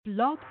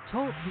Blog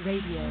Talk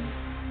Radio.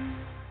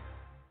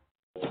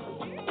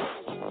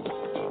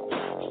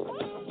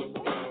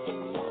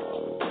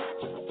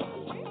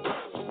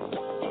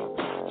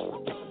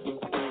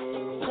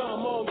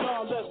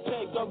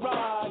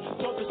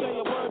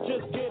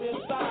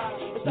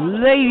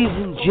 Ladies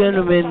and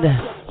gentlemen,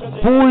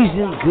 boys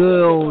and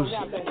girls,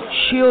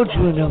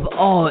 children of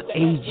all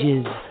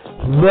ages,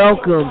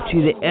 welcome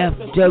to the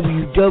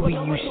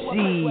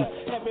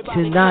FWWC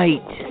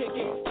tonight.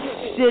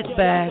 Sit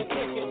back,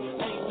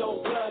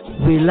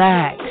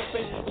 relax,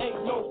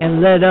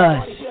 and let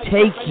us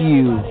take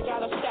you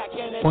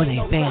on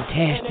a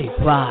fantastic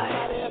ride.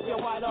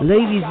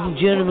 Ladies and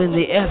gentlemen,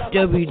 the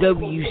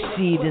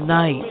FWWC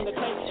tonight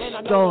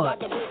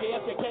starts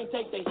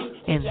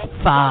in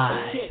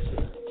 5,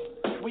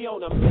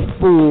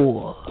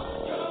 4,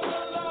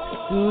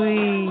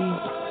 3,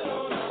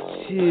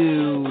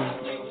 2,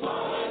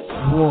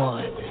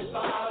 1.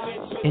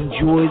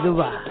 Enjoy the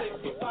ride.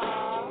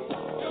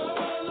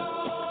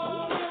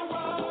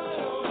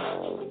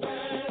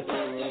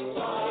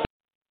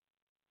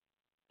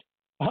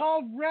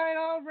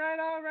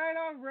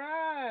 All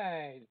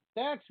right.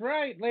 That's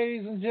right,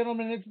 ladies and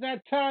gentlemen. It's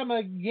that time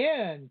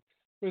again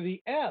for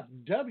the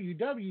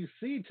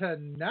FWWC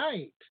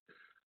tonight.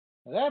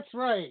 That's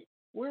right.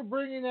 We're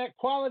bringing that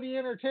quality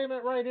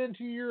entertainment right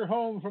into your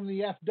home from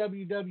the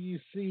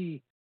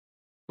FWWC,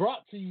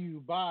 brought to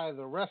you by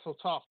the Wrestle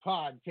Talk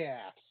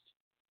Podcast.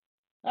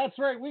 That's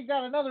right. We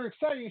got another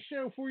exciting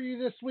show for you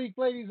this week,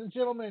 ladies and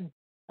gentlemen,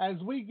 as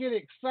we get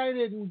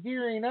excited and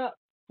gearing up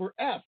for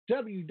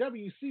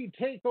FWWC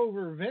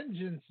Takeover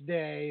Vengeance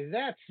Day.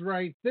 That's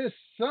right, this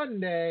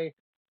Sunday.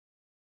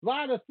 A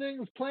lot of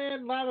things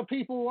planned. A lot of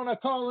people want to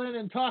call in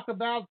and talk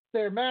about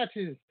their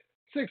matches.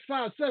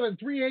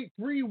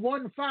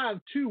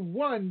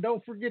 657-383-1521.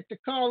 Don't forget to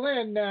call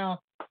in now.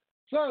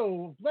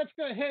 So let's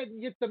go ahead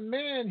and get the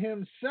man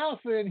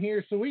himself in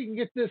here so we can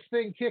get this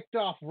thing kicked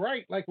off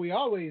right like we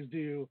always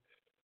do.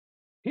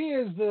 He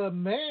is the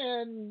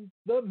man,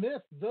 the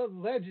myth, the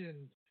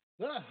legend,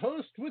 the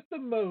host with the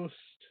most.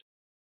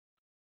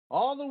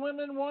 All the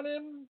women want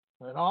him,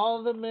 and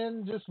all the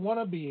men just want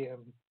to be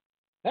him.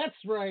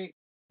 That's right,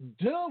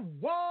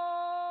 Dewan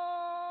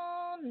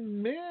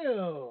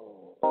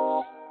Mills.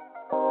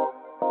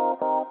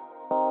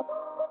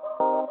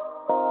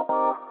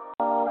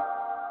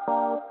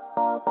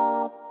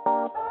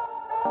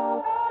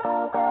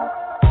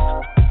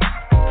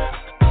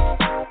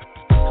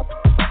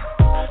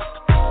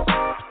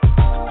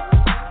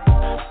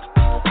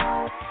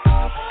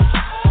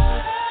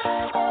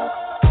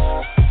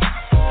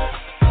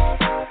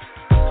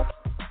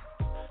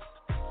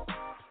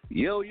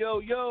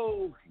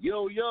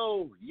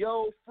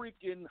 Yo,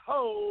 freaking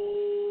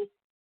ho!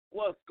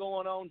 What's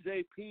going on,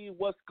 JP?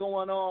 What's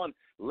going on,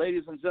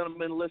 ladies and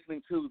gentlemen,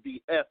 listening to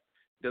the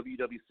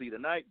FWWC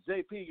tonight?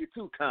 JP, you're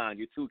too kind.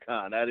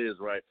 That is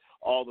right.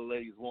 All the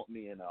ladies want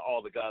me, and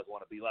all the guys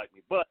want to be like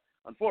me. But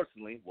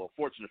unfortunately,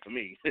 fortunate for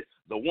me,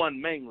 the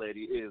one main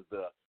lady is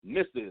the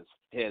Mrs.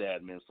 Head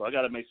Admin. So I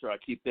got to make sure I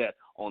keep that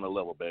on the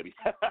level, baby.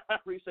 I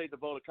appreciate the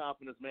vote of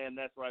confidence, man.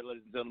 That's right,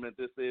 ladies and gentlemen.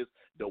 This is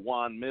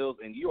Dewan Mills,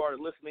 and you are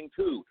listening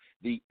to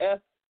the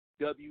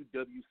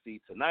FWWC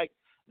tonight.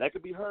 That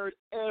can be heard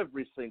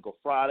every single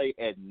Friday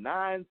at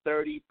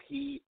 9:30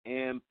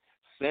 p.m.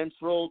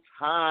 Central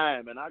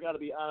Time. And I got to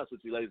be honest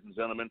with you, ladies and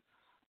gentlemen,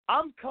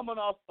 I'm coming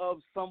off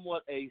of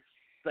somewhat a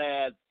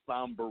sad,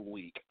 somber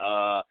week.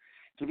 To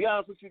be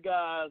honest with you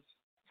guys,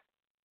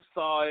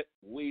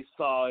 we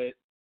saw it.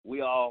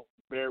 We all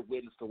bear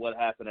witness to what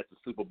happened at the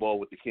Super Bowl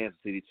with the Kansas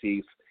City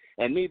Chiefs.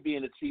 And me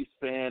being a Chiefs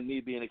fan, me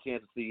being a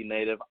Kansas City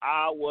native,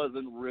 I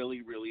wasn't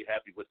really, really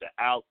happy with the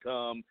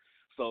outcome.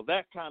 So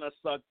that kind of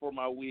sucked for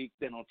my week.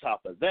 Then on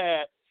top of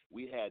that,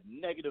 we had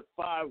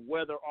 -5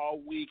 weather all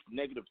week,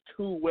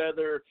 -2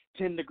 weather,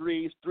 10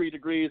 degrees, 3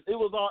 degrees.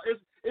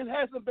 It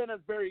hasn't been a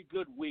very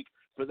good week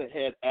for the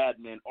head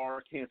admin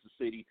or Kansas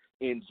City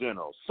in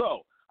general.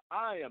 So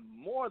I am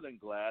more than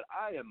glad,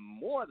 I am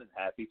more than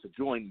happy to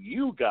join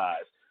you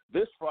guys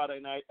this Friday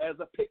night as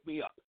a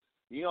pick-me-up.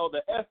 You know,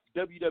 the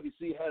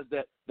FWWC has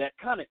that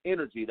kind of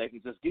energy that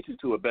can just get you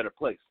to a better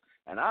place.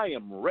 And I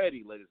am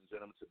ready, ladies and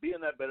gentlemen, to be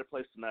in that better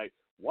place tonight.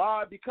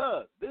 Why?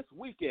 Because this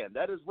weekend,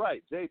 that is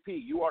right, JP,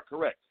 you are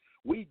correct.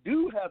 We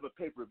do have a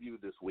pay-per-view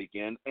this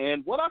weekend,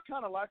 and what I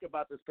kind of like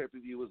about this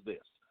pay-per-view is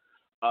this.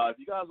 If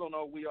you guys don't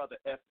know, we are the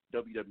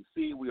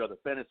FWWC. We are the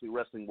Fantasy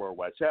Wrestling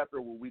Worldwide Chapter,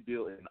 where we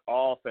deal in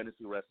all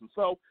fantasy wrestling.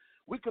 So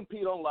we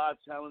compete on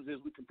live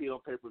challenges. We compete on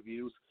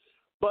pay-per-views.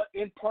 But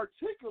in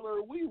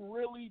particular, we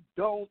really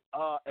don't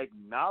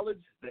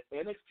acknowledge the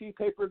NXT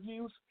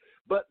pay-per-views.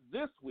 But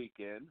this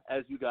weekend,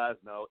 as you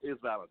guys know, is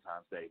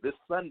Valentine's Day. This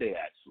Sunday,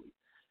 actually.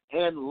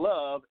 And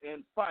love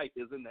and fight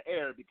is in the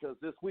air because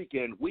this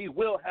weekend we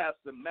will have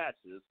some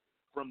matches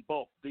from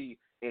both the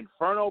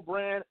Inferno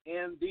brand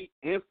and the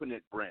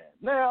Infinite brand.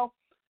 Now,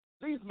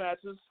 these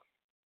matches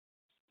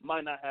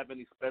might not have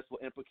any special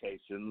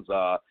implications.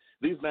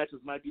 These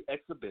matches might be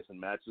exhibition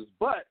matches,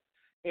 but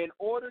in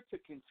order to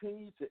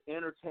continue to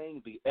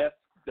entertain the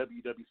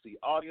FWWC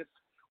audience,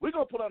 we're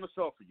going to put on a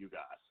show for you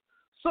guys.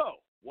 So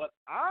what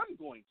I'm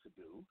going to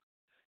do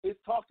is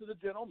talk to the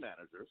general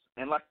managers.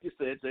 And like you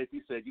said,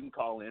 JP said, you can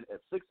call in at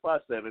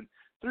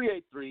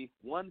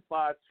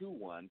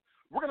 657-383-1521.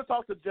 We're going to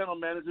talk to general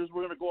managers.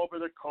 We're going to go over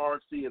their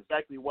cards, see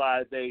exactly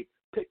why they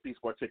picked these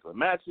particular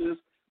matches.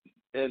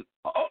 And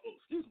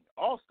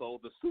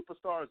also the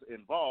superstars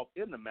involved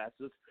in the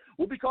matches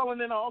will be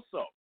calling in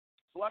also.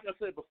 So like I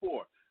said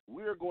before,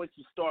 we're going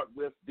to start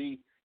with the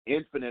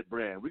Infinite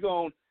brand. We're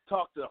going to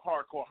talk to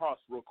Hardcore Hoss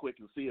real quick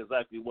and see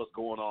exactly what's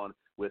going on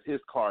with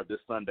his card this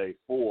Sunday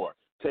for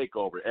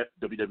TakeOver,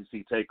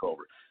 FWWC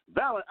TakeOver.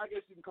 I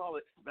guess you can call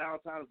it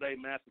Valentine's Day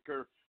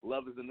Massacre,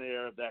 Love is in the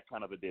Air, that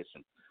kind of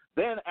edition.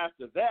 Then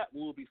after that,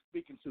 we'll be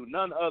speaking to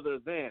none other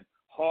than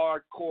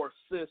Hardcore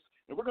Sis,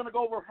 and we're going to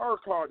go over her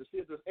card to see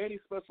if there's any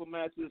special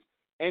matches,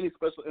 any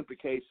special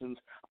implications.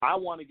 I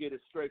want to get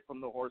it straight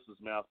from the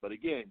horse's mouth, but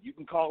again, you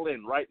can call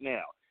in right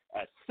now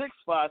at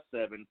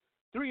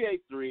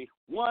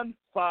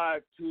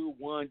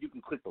 657-383-1521. You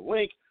can click the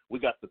link. We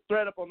got the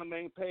thread up on the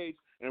main page,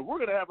 and we're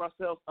going to have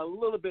ourselves a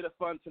little bit of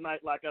fun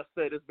tonight. Like I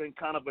said, it's been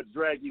kind of a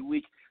draggy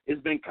week.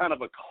 It's been kind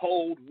of a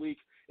cold week.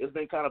 It's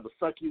been kind of a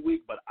sucky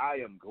week, but I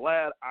am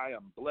glad, I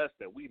am blessed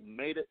that we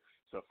made it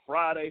to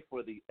Friday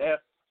for the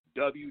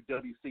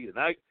FWWC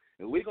tonight,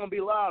 and we're going to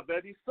be live,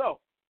 baby. So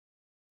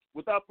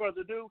without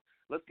further ado,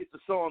 let's get the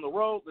show on the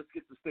road. Let's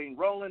get this thing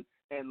rolling,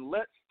 and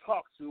let's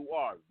talk to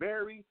our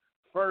very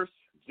first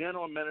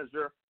general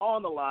manager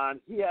on the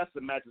line. He has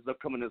some matches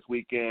upcoming this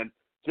weekend.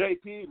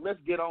 JP, let's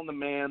get on the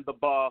man, the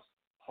boss,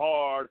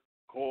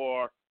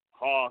 Hardcore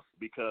Hoss,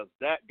 because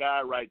that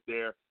guy right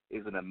there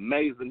is an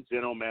amazing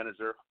general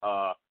manager,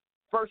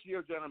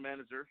 first-year general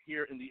manager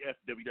here in the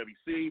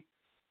FWWC,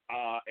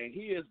 and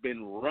he has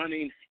been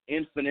running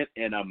Infinite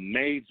in a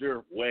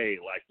major way.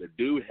 Like, the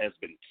dude has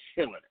been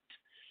killing it,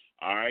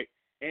 all right?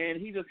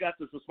 And he just got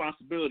this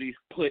responsibility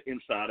put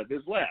inside of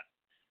his lap.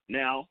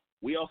 Now,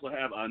 we also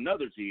have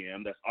another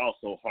GM that's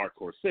also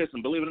Hardcore Sis,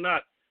 and believe it or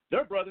not,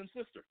 they're brother and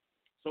sister.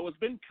 So it's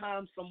been kind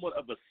of somewhat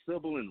of a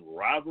sibling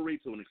rivalry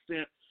to an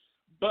extent,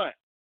 but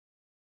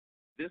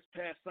this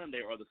past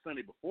Sunday or the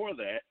Sunday before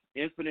that,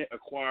 Infinite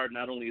acquired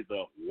not only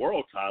the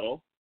world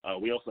title,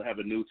 we also have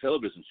a new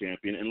television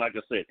champion, and like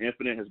I said,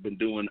 Infinite has been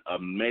doing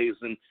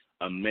amazing,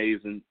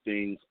 amazing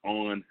things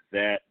on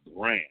that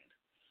brand.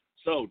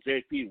 So,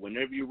 JP,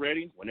 whenever you're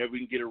ready, whenever we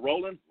can get it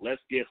rolling,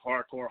 let's get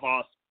Hardcore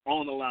Hoss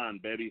on the line,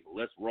 baby.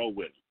 Let's roll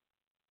with it.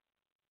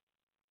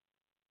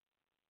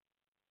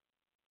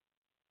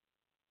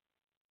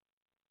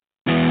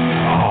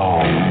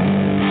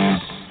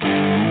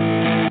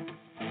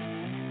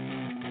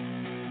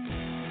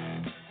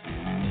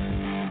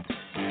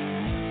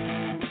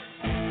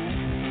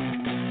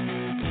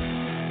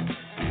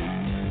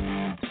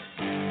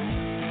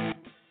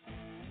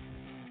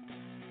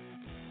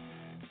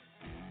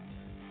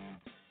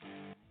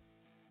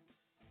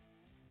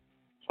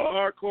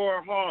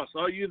 Hardcore Hoss,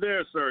 are you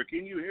there, sir?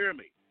 Can you hear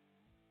me?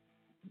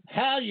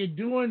 How you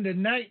doing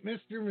tonight,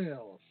 Mr.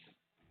 Mills?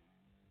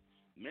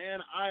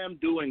 Man, I am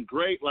doing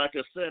great. Like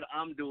I said,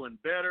 I'm doing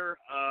better.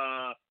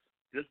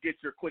 Just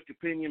get your quick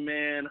opinion,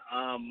 man.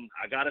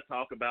 I got to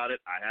talk about it.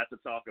 I have to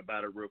talk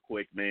about it real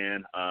quick,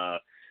 man,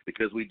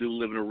 because we do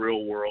live in a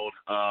real world.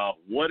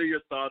 What are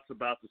your thoughts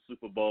about the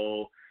Super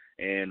Bowl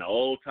and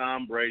old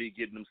Tom Brady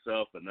getting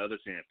himself another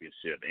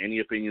championship? Any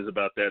opinions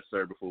about that,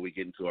 sir, before we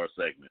get into our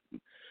segment?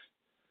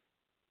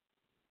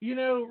 You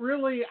know,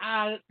 really,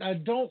 I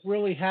don't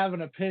really have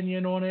an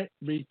opinion on it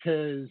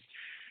because,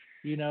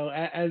 you know,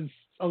 as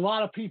a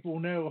lot of people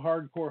know,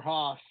 Hardcore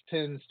Hoss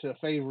tends to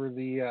favor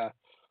the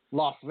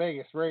Las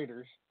Vegas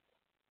Raiders.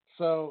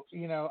 So,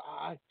 you know,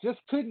 I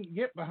just couldn't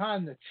get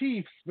behind the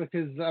Chiefs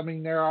because, I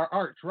mean, they're our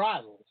arch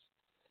rivals.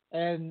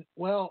 And,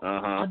 well,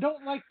 I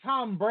don't like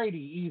Tom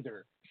Brady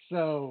either.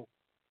 So,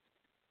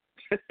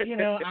 you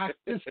know, I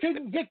just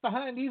couldn't get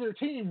behind either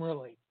team,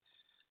 really.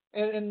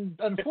 And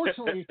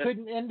unfortunately, it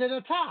couldn't end in a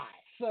tie.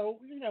 So,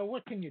 you know,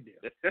 what can you do?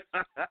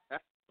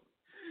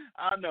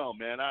 I know,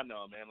 man.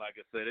 Like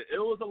I said, it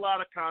was a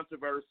lot of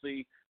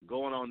controversy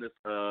going on this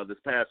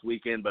past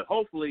weekend, but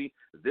hopefully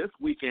this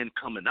weekend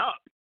coming up,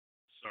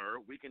 sir,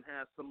 we can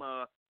have some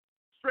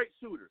straight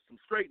shooters, some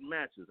straight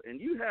matches, and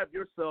you have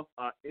yourself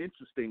an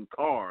interesting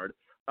card.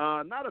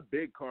 Not a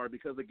big card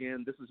because,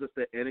 again, this is just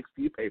an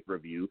NXT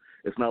pay-per-view.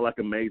 It's not like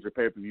a major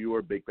pay-per-view or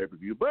a big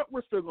pay-per-view, but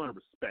we're still going to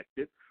respect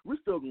it. We're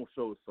still going to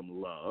show some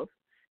love.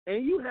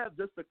 And you have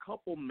just a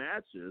couple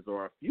matches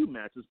or a few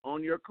matches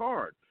on your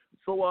card.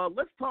 So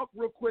let's talk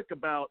real quick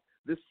about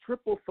this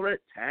triple threat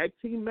tag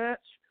team match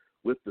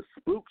with the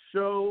Spook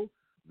Show,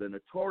 the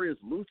Notorious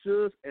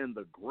Luchas, and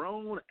the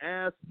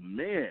Grown-Ass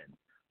Men.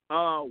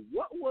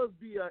 What was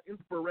the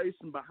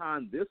inspiration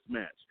behind this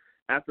match?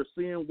 After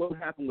seeing what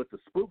happened with the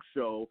Spook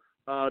Show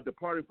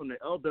departing from the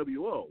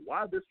LWO,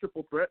 why this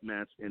triple threat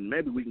match? And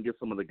maybe we can get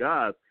some of the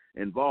guys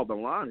involved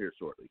online here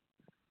shortly.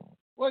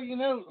 Well, you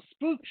know,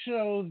 Spook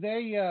Show,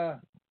 they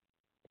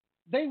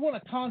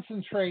want to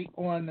concentrate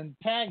on the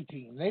tag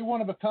team. They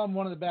want to become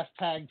one of the best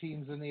tag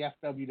teams in the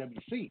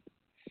FWWC.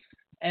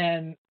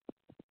 And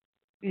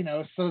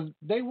so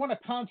they want to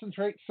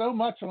concentrate so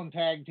much on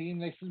tag team.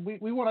 They said,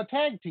 we want a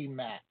tag team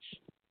match.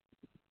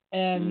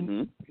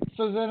 And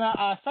so then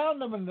I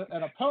found them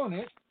an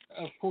opponent,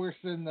 of course,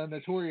 in the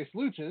Notorious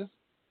Luchas.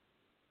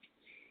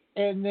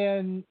 And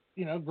then,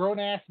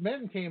 grown-ass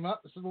men came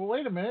up and said, well,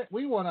 wait a minute,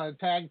 we want a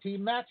tag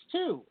team match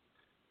too.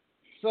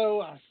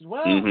 So I said,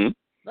 well,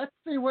 let's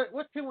see, what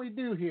can we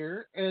do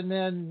here? And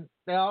then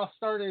they all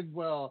started,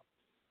 well,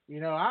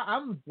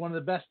 I'm one of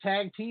the best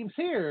tag teams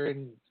here.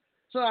 And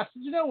so I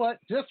said, you know what,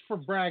 just for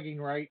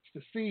bragging rights,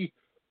 to see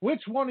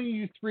which one of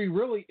you three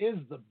really is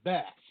the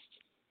best,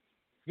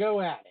 go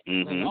at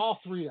it. And all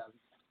three of them.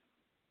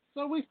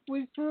 So we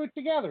threw it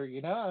together,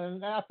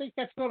 and I think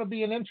that's going to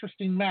be an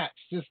interesting match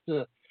just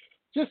to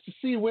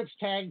see which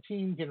tag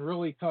team can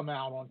really come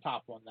out on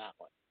top on that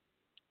one.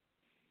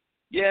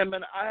 Yeah,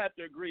 man, I have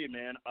to agree,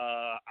 man.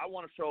 I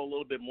want to show a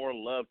little bit more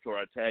love to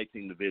our tag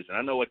team division.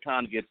 I know it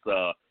kind of gets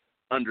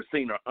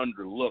underseen or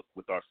underlooked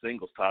with our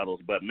singles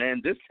titles, but,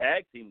 man, this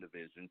tag team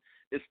division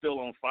is still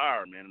on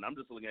fire, man. And I'm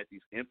just looking at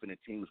these Infinite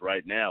teams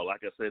right now.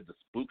 Like I said, the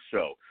Spook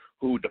Show,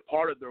 who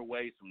departed their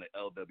ways from the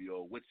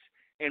LWO, which,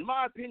 in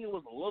my opinion,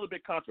 was a little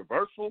bit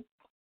controversial.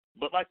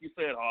 But like you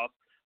said, Hoss,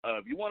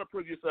 if you want to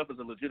prove yourself as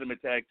a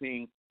legitimate tag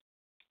team,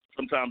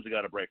 sometimes you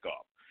got to break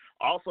off.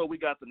 Also, we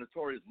got the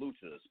Notorious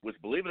Luchas, which,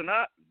 believe it or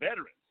not,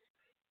 veterans.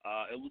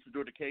 El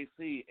Luchador de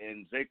KC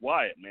and Jake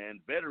Wyatt, man,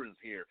 veterans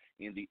here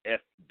in the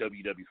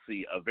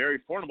FWWC, a very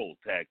formidable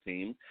tag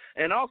team.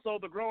 And also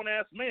the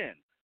Grown-Ass Men,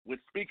 which,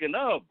 speaking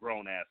of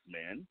grown-ass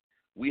men,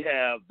 we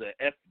have the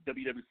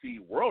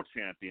FWWC World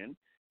Champion,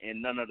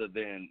 and none other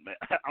than,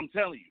 I'm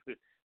telling you,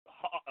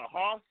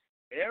 Hoss,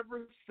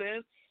 ever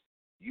since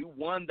you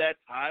won that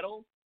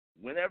title,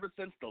 whenever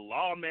since the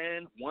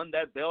Lawman won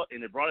that belt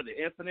and it brought it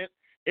to Infinite,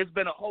 it's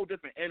been a whole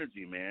different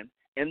energy, man.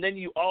 And then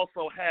you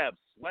also have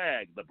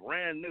Swag, the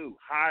brand new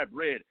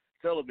hybrid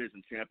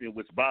television champion,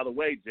 which, by the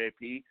way,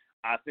 JP,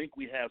 I think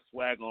we have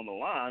Swag on the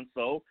line,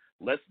 so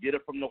let's get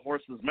it from the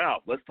horse's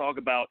mouth. Let's talk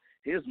about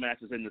his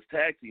matches in this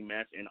tag team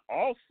match, and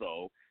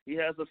also he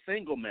has a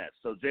single match.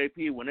 So,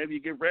 JP, whenever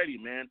you get ready,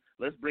 man,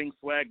 let's bring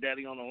Swag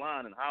Daddy on the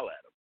line and holler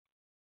at him.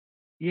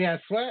 Yeah,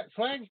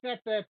 Swag's got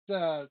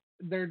that,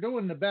 they're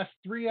doing the best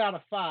 3 out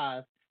of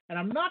 5, and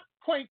I'm not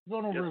quite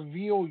going to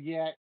reveal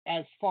yet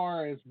as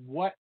far as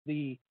what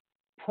the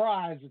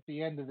prize at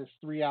the end of this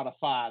 3 out of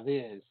 5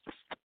 is.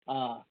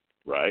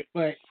 Right.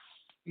 But,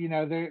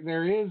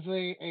 there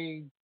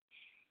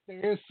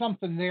is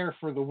something there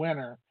for the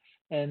winner.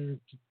 And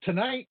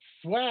tonight,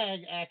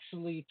 Swag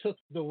actually took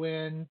the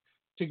win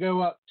to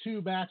go up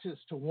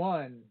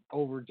 2-1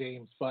 over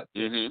James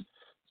Butkus.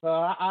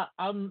 So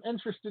I'm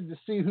interested to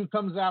see who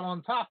comes out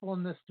on top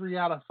on this 3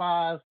 out of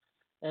 5,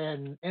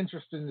 and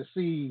interested to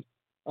see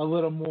a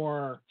little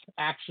more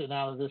action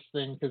out of this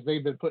thing, because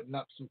they've been putting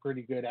up some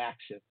pretty good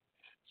action.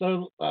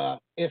 So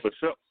if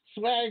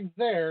Swag's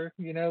there,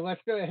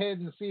 let's go ahead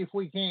and see if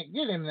we can't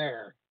get him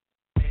there.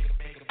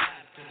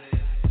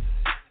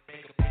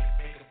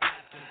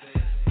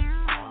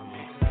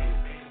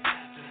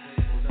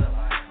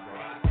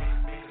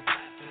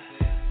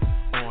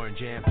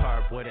 Orange and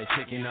purple with a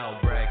chicken or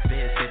breakfast.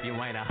 If you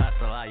ain't a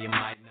hustler, you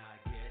might not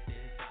get this.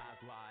 Eyes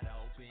wide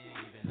open,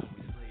 even though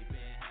we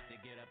sleeping. Have to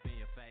get up in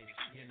your face,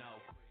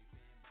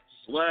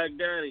 Swag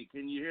Daddy,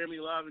 can you hear me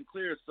loud and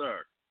clear,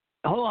 sir?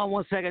 Hold on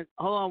one second,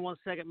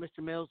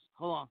 Mr. Mills.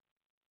 Hold on.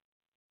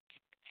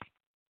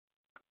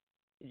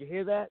 Did you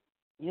hear that?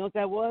 You know what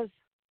that was?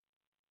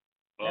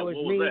 That was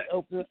me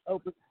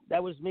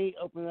That was me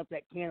opening up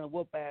that can of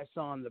whoop ass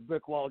on the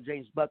brick wall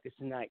James Butkus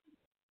tonight.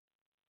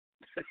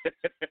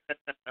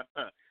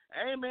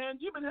 Hey man,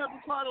 you've been having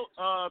quite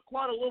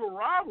a little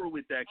rivalry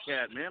with that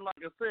cat, man. Like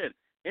I said,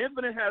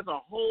 Infinite has a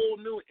whole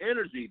new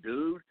energy,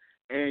 dude.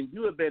 And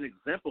you have been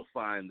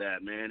exemplifying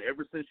that, man,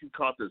 ever since you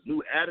caught this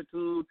new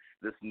attitude,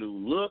 this new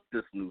look,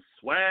 this new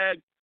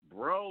swag.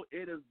 Bro,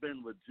 it has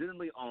been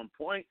legitimately on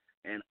point.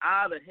 And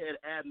the head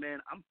ad man,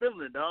 I'm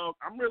feeling it, dog.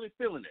 I'm really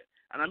feeling it.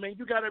 And, I mean,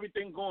 you got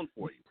everything going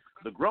for you.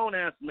 The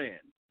grown-ass men,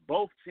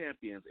 both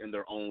champions in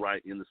their own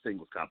right in the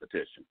singles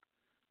competition.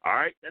 All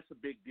right? That's a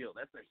big deal.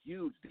 That's a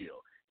huge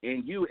deal.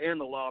 And you and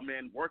the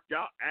Lawman worked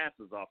your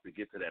asses off to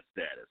get to that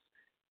status.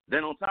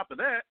 Then on top of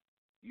that,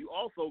 you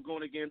also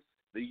going against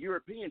the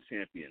European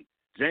champion,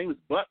 James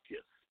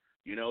Butkus.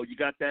 You know, you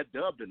got that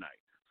dub tonight.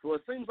 So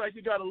it seems like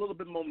you got a little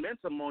bit of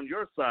momentum on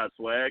your side,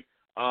 Swag.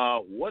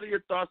 What are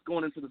your thoughts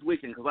going into this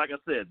weekend? Because like I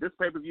said, this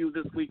pay-per-view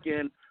this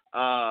weekend,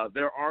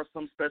 there are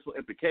some special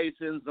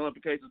implications, no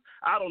implications.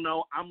 I don't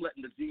know. I'm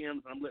letting the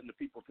GMs, I'm letting the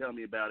people tell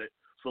me about it.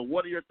 So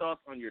what are your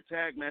thoughts on your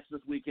tag match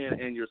this weekend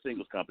and your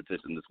singles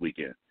competition this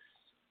weekend?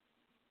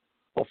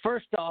 Well,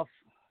 first off,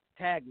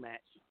 tag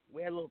match.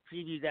 We had a little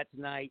preview of that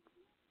tonight.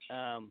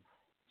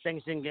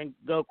 Things didn't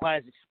go quite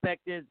as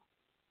expected.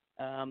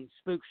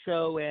 Spook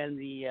Show and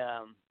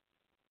the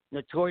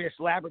Notorious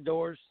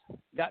Labradors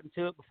got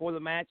into it before the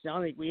match. I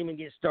don't think we even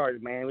get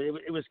started, man.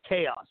 It was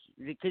chaos.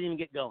 They couldn't even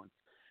get going.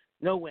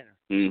 No winner.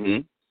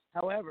 Mm-hmm.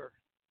 However,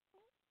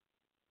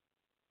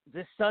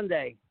 this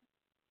Sunday,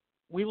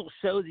 we will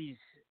show these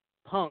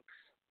punks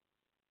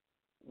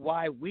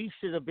why we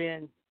should have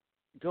been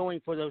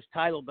going for those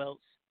title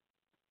belts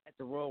at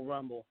the Royal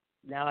Rumble.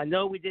 Now, I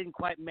know we didn't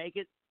quite make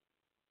it.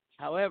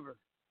 However,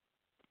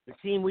 the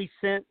team we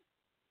sent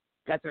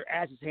got their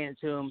asses handed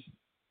to them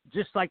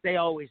just like they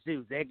always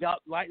do. They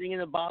got lightning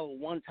in a bottle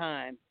one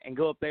time and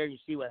go up there and you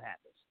see what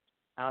happens.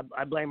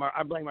 I blame our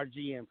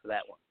GM for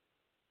that one.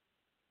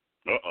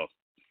 Uh-oh.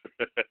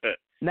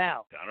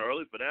 Now, kind of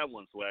early for that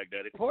one, Swag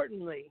Daddy.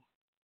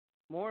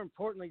 More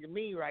importantly to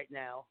me right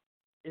now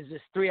is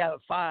this 3 out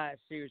of 5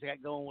 series I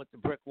got going with the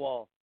brick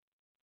wall.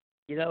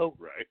 You know,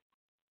 right.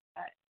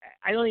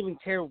 I don't even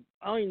care.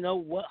 I don't even know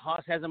what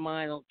Haas has in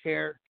mind. I don't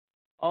care.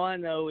 All I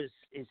know is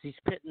he's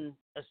pitting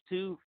us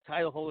two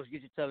title holders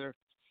against each other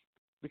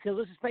because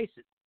let's just face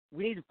it,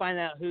 we need to find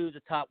out who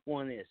the top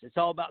one is. It's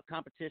all about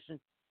competition,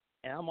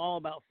 and I'm all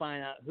about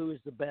finding out who is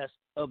the best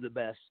of the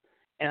best.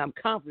 And I'm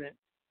confident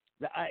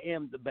that I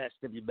am the best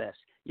of the best.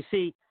 You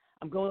see,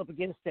 I'm going up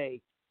against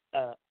a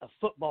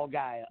football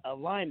guy, a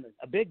lineman,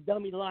 a big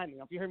dummy lineman.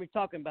 If you heard me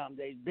talking about him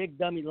today, big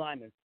dummy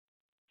lineman.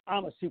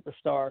 I'm a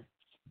superstar.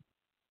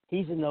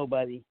 He's a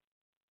nobody.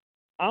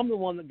 I'm the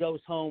one that goes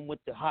home with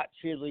the hot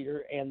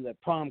cheerleader and the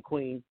prom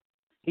queen.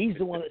 He's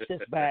the one that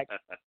sits back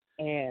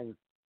and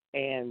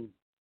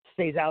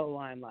stays out of the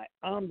limelight.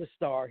 I'm the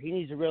star. He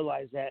needs to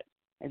realize that.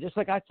 And just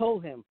like I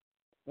told him,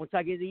 once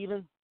I get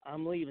even,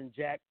 I'm leaving,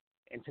 Jack.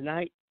 And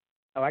tonight,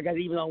 I got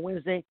even on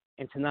Wednesday,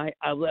 and tonight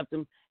I left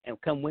him. And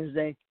come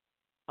Wednesday,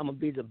 I'm going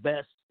to be the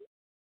best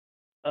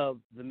of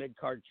the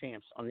mid-card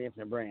champs on the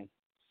Infinite Brand.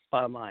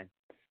 Bottom line.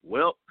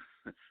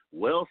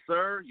 Well,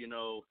 sir, you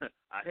know,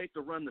 I hate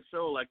to run the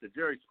show like the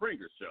Jerry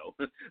Springer show,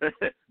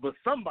 but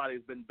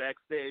somebody's been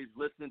backstage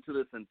listening to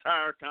this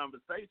entire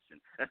conversation,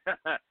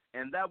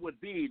 and that would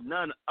be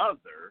none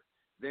other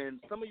than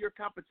some of your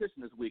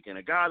competition this weekend,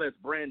 a guy that's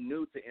brand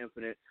new to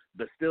Infinite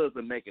but still has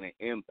been making an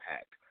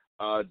impact.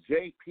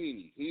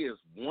 JP, he is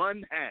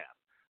one half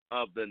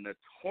of the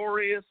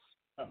notorious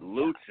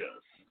Luchas,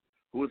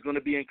 who is going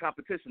to be in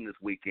competition this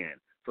weekend.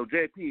 So,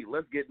 JP,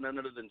 let's get none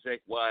other than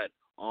Jake Wyatt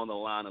on the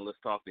line, and let's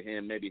talk to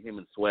him. Maybe him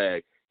and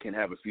Swag can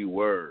have a few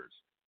words.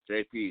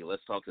 JP,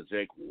 let's talk to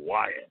Jake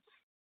Wyatt.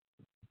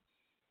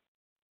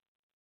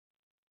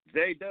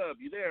 J-Dub,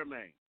 you there,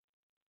 man?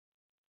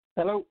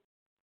 Hello.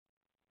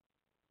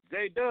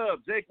 J-Dub,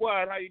 Jake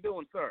Wyatt, how you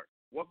doing, sir?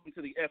 Welcome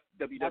to the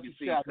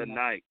FWWC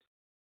tonight.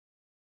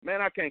 Man,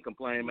 I can't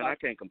complain,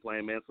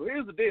 man. So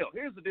here's the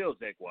deal,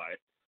 Jake Wyatt.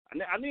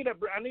 I need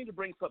to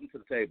bring something to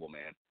the table,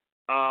 man.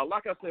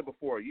 Like I said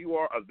before, you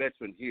are a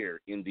veteran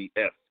here in the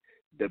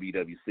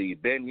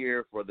FWWC. Been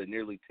here for the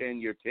nearly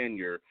 10-year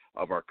tenure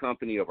of our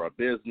company, of our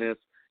business.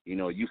 You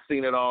know, you've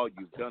seen it all.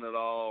 You've done it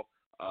all.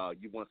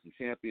 You've won some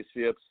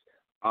championships.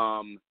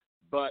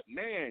 But,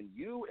 man,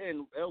 you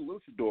and El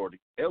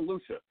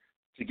Lucha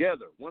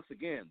together, once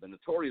again, the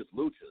notorious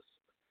Luchas.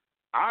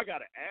 I got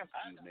to ask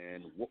you,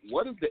 man,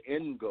 what is the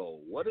end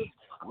goal? What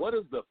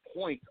is the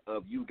point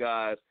of you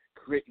guys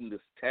creating this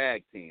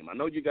tag team? I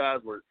know you guys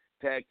were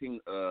tag team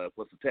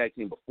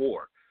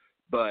before,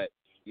 but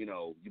you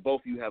know,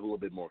 both of you have a little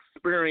bit more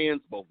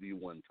experience, both of you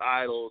won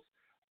titles.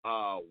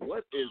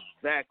 What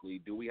exactly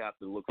do we have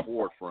to look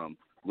forward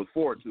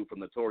to from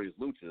Notorious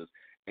Luchas,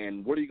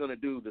 and what are you going to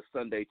do this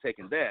Sunday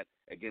taking that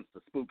against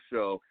the Spook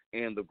Show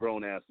and the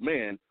Grown Ass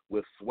Man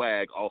with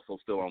Swag also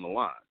still on the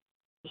line?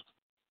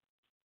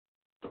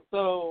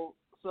 So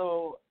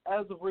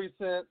as of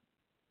recent,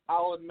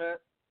 I'll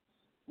admit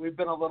we've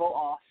been a little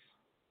off.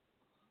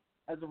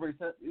 As of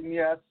recent, and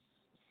yes,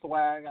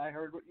 Swag, I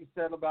heard what you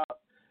said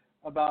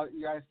about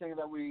you guys saying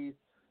that we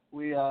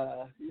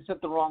you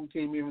sent the wrong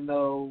team, even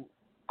though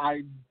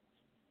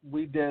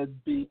we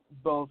did beat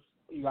both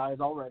you guys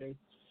already.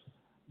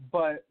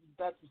 But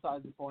that's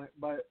besides the point.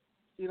 But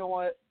you know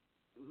what?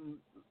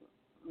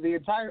 The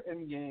entire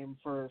end game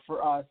for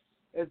us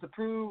is to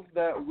prove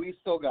that we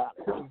still got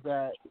it. Is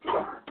that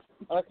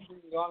us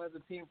being gone as a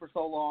team for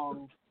so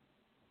long,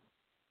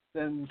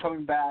 then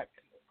coming back.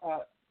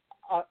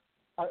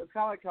 It's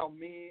kind of like how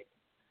me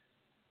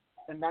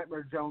and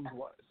Nightmare Jones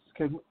was,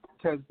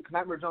 because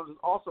Nightmare Jones is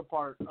also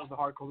part of the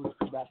Hardcore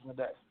Luchadors back in the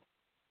day.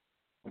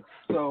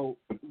 So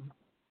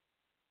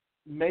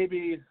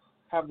maybe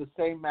have the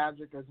same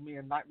magic as me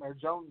and Nightmare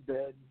Jones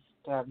did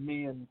to have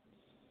me and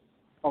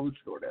a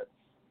Luchador did.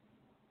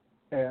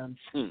 And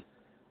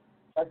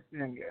that's the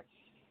end game.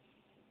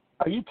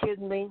 Are you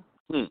kidding me?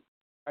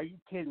 Are you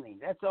kidding me?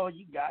 That's all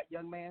you got,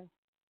 young man?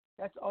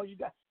 That's all you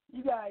got?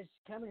 You guys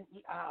come in.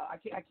 I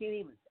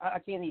can't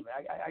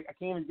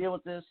even deal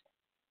with this.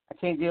 I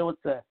can't deal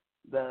with the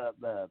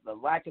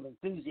lack of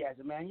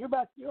enthusiasm, man. You're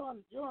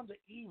on the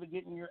eve of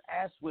getting your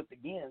ass whipped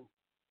again,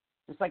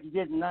 just like you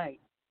did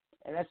tonight,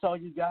 and that's all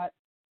you got,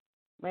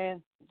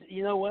 man.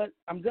 You know what?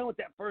 I'm done with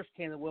that first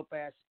can of whoop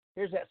ass.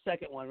 Here's that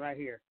second one right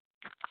here.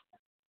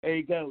 There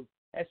you go.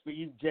 That's for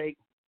you, Jake.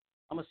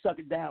 I'm gonna suck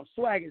it down.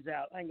 Swag is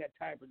out. I ain't got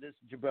time for this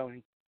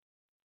jabroni.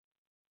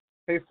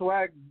 Hey,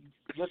 Swag,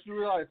 just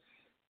realize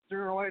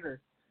sooner or later,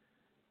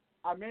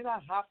 I may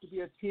not have to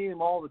be a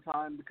team all the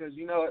time because,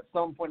 you know, at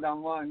some point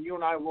down the line, you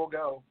and I will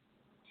go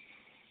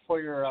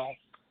for your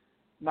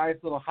nice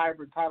little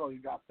hybrid title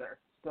you got there.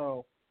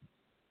 So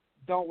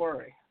don't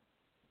worry.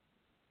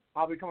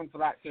 I'll be coming for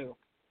that too.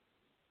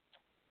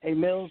 Hey,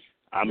 Mills.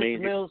 I mean,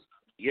 Mr. Mills.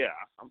 Yeah,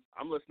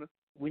 I'm listening.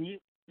 When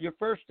your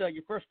first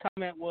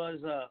comment was,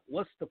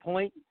 "What's the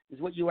point?" is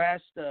what you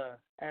asked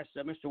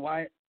Mr.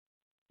 Wyatt.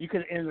 You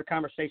could end the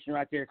conversation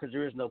right there because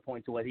there is no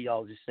point to what he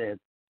all just said.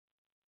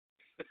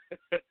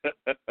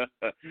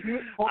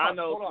 I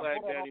know,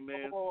 Swag Daddy,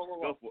 man.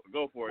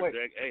 Go for it,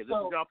 Jack. Hey, this is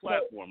your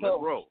platform.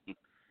 Let's roll.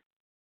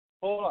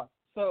 Hold on.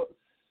 So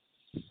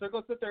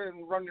go sit there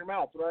and run your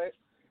mouth, right?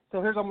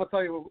 So here's what I'm going to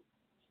tell you,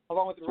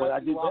 along with the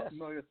rest of you La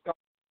Familia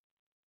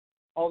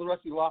all the rest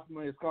of you La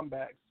Familia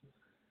scumbags.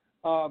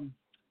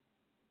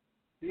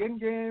 The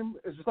end game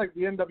is just like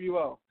the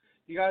NWO.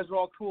 You guys were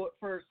all cool at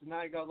first, and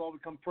now you guys all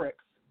become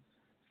pricks.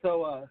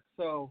 So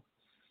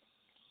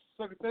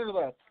consider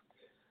that.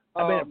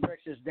 I've been a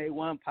prick since day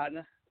one,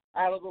 partner.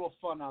 Add a little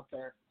fun out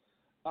there.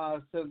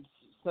 Since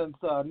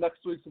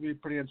next week's will be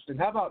pretty interesting.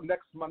 How about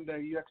next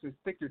Monday you actually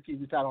stick your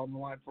TV title on the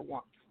line for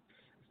once?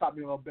 Stop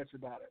being a little bitch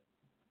about it.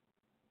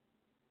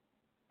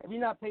 Have you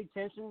not paid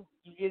attention,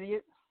 you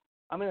idiot?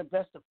 I'm in a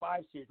best of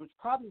 5 series, which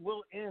probably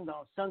will end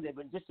on Sunday,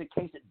 but just in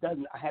case it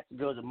doesn't, I have to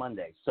go to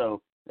Monday.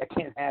 So that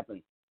can't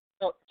happen.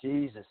 So,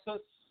 Jesus.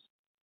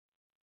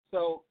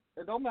 So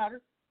it don't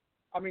matter.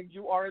 I mean,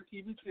 you are a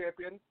TV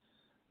champion,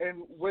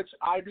 in which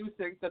I do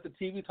think that the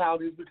TV title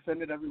needs to be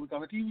defended every week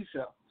on a TV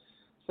show.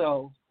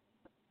 So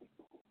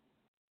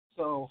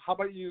how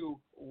about you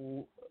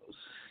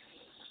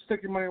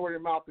stick your money where your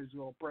mouth is, you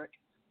little prick?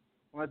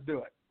 Let's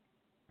do it.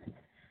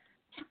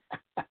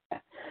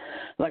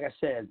 Like I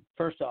said,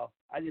 first off,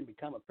 I didn't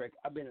become a prick.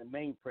 I've been a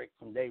main prick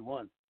from day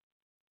one.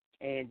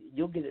 And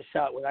you'll get a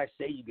shot when I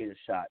say you get a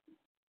shot.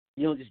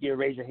 You don't just get to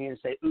raise your hand and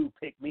say, ooh,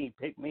 pick me,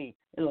 pick me.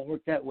 It don't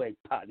work that way,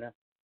 partner.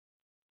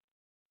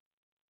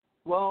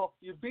 Well,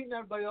 you've beaten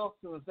everybody else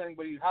in the thing,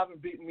 but you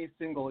haven't beaten me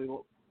singly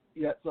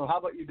yet. So how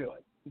about you do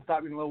it? And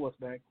stop being a little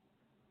wussbag.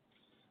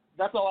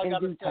 That's all I got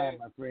to say. In due time,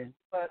 my friend.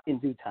 In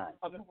due time.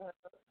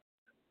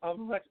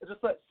 I'm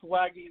just let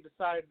Swaggy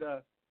decide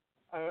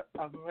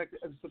I'm going to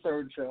it's the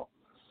third show.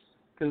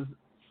 Because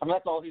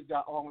that's all he's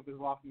got, along with his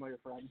La Familia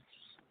friends.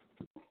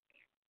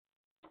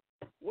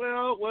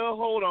 Well,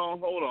 hold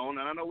on.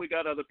 And I know we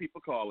got other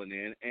people calling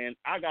in, and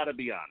I got to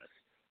be honest,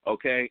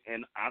 okay?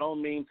 And I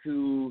don't mean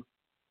to,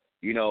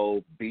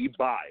 be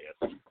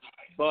biased,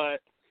 but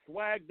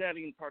Swag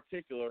Daddy in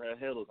particular has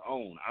held his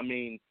own. I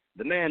mean,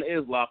 the man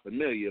is La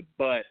Familia,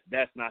 but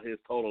that's not his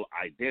total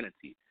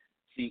identity.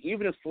 See,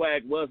 even if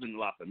Swag wasn't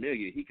La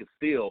Familia, he could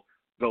still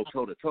go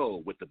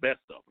toe-to-toe with the best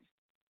of them.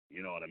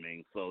 You know what I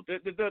mean? So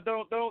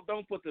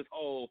don't put this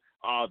whole,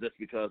 just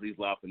because he's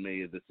La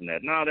Familia, this and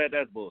that. No,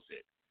 that's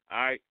bullshit. All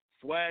right?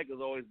 Swag has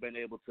always been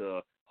able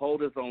to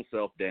hold his own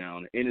self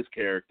down in his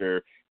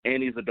character,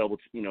 and he's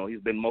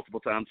he's been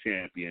multiple-time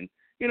champion.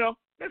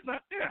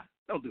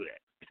 Don't do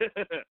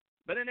that.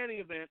 But in any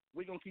event,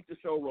 we're going to keep the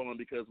show rolling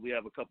because we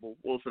have a couple,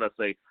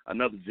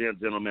 another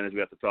general manager we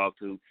have to talk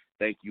to.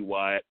 Thank you,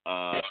 Wyatt.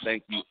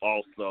 Thank you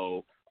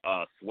also,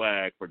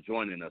 Swag, for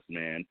joining us,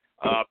 man.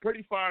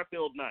 Pretty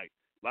fire-filled night.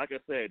 Like I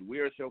said, we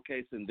are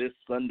showcasing this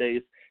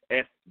Sunday's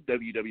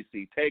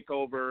FWWC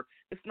TakeOver.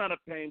 It's not a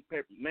main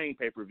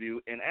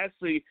pay-per-view, and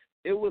actually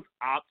it was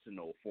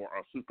optional for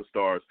our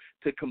superstars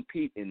to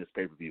compete in this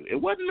pay-per-view. It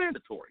wasn't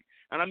mandatory.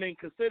 And, I mean,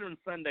 considering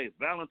Sunday's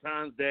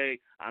Valentine's Day,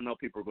 I know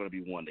people are going to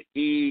be wanting to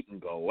eat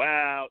and go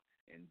out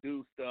and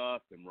do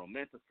stuff and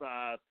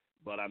romanticize.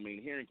 But, I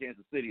mean, here in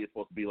Kansas City, it's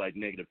supposed to be like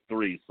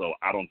 -3, so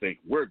I don't think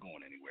we're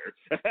going anywhere.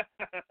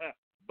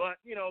 But,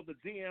 the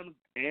GMs,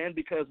 and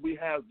because we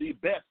have the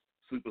best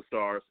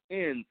superstars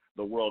in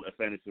the world of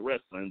fantasy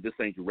wrestling, this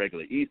ain't your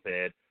regular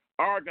E-Fed,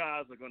 our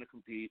guys are going to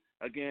compete.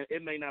 Again,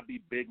 it may not be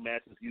big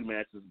matches, few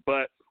matches,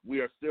 but we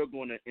are still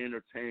going to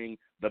entertain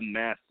the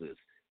masses.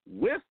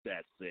 With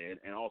that said,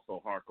 and also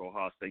Harco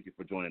Haas, thank you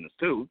for joining us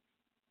too.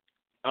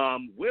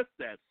 With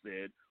that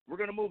said, we're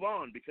going to move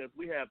on because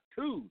we have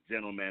 2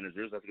 general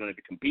managers that's going to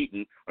be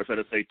competing, or should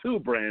I say 2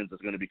 brands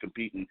that's going to be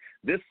competing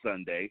this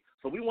Sunday.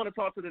 So we want to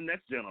talk to the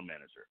next general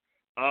manager.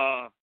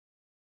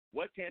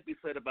 What can't be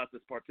said about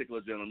this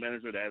particular general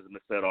manager that hasn't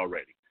been said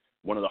already?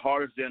 One of the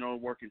hardest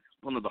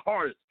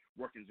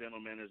working general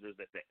managers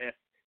that the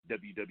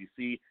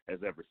FWWC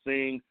has ever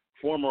seen.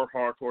 Former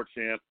hardcore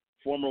champ,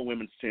 former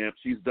women's champ.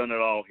 She's done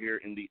it all here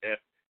in the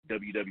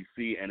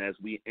FWWC, and as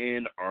we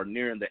are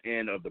nearing the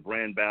end of the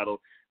brand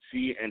battle,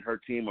 she and her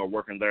team are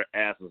working their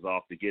asses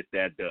off to get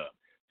that dub.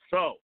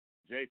 So,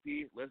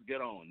 JP, let's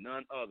get on.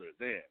 None other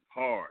than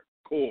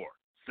Hardcore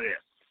Sis.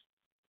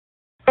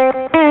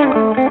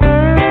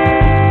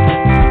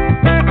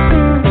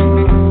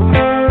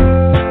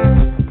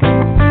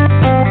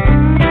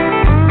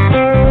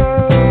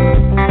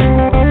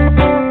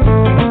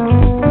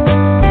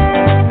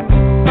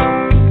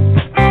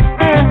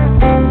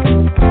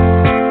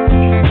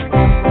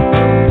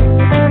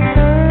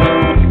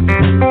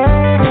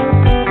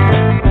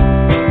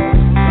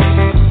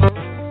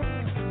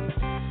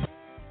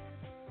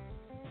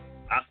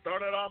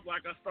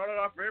 I started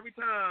off every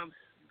time.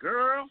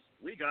 Girl,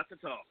 we got to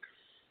talk.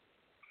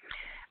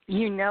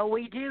 Well,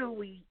 we do.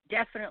 We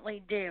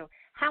definitely do.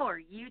 How are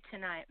you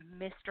tonight,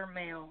 Mr.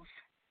 Mills?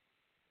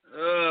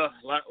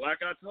 Like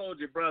I told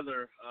you,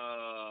 brother,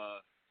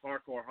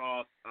 Hardcore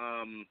Hoss,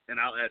 and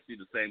I'll ask you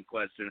the same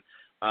question,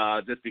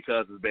 just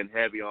because it's been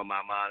heavy on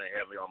my mind and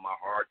heavy on my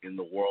heart in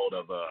the world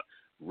of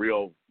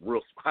real,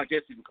 I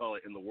guess you can call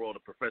it in the world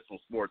of professional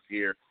sports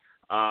here.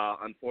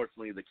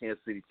 Unfortunately, the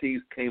Kansas City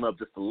Chiefs came up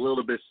just a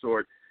little bit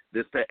short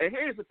this day. And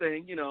here's the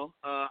thing,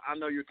 I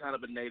know you're kind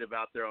of a native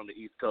out there on the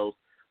East Coast.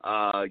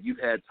 You've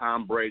had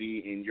Tom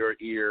Brady in your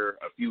ear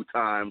a few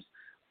times.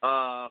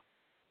 How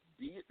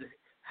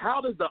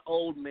does the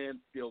old man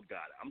still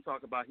got it? I'm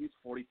talking about he's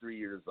 43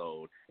 years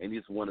old, and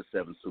he's won a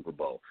 7 Super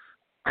Bowl.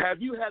 Have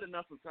you had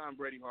enough of Tom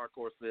Brady,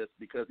 Hardcore Sis?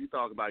 Because he's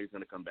talking about he's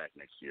going to come back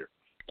next year.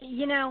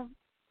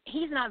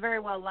 He's not very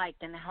well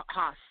liked in the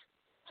Haas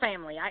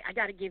family. I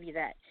got to give you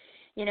that.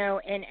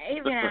 And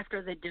even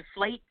after the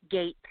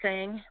Deflategate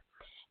thing,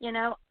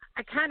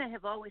 I kind of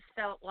have always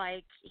felt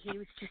like he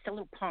was just a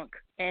little punk,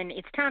 and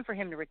it's time for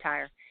him to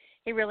retire.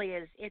 He really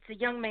is. It's a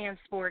young man's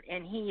sport,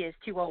 and he is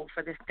too old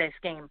for this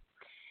game.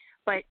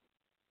 But,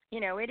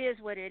 it is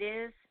what it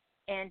is,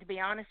 and to be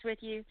honest with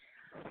you,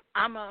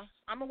 I'm a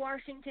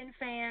Washington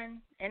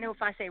fan. I know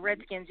if I say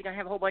Redskins, you're going to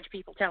have a whole bunch of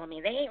people telling me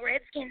they ain't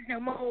Redskins no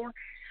more.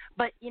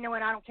 But you know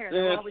what? I don't care.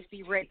 They'll always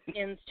be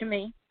Redskins to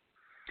me.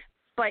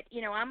 But,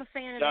 I'm a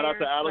fan of theirs. Shout out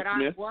to Alex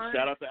Smith.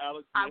 Shout out to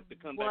Alex Smith, the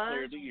comeback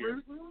player of the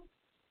year.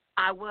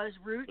 I was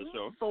rooting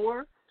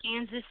for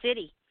Kansas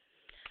City.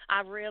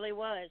 I really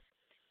was.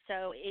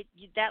 So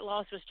that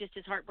loss was just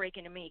as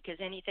heartbreaking to me, because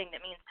anything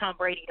that means Tom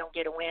Brady don't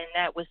get a win,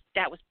 that was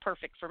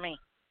perfect for me.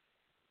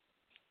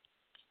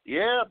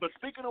 Yeah, but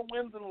speaking of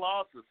wins and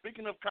losses,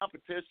 speaking of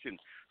competition,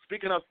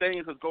 speaking of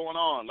things that's going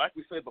on, like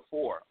we said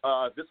before,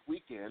 this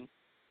weekend,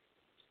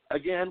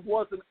 again,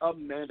 wasn't a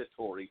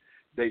mandatory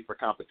day for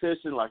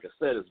competition. Like I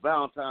said, it's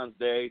Valentine's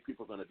Day.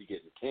 People are going to be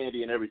getting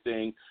candy and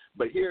everything.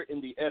 But here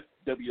in the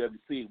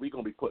FWWC, we're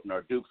going to be putting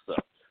our dukes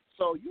up.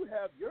 So you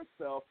have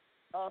yourself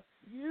a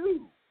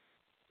few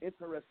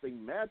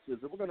interesting matches,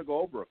 and we're going to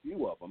go over a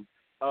few of them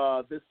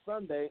this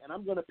Sunday, and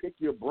I'm going to pick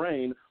your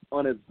brain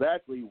on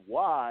exactly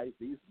why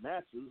these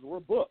matches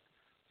were booked.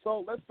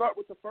 So let's start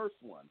with the first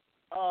one.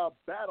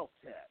 Battle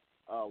Cat,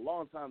 a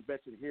longtime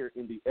veteran here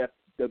in the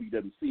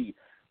FWWC,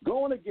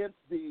 going against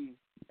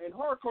and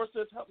Hardcore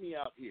Says, help me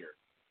out here,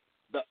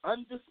 the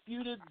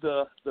undisputed,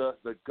 the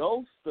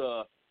ghost,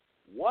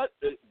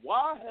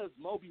 why has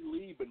Moby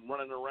Lee been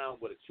running around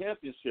with a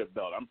championship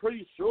belt? I'm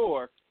pretty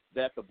sure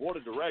that the board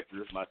of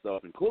directors,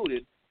 myself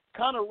included,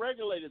 kind of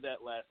regulated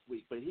that last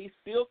week, but he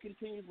still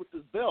continues with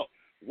this belt.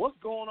 What's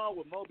going on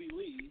with Moby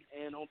Lee?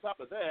 And on top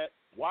of that,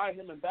 why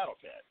him and Battle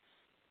Cat?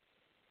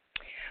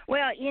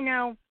 Well,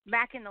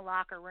 back in the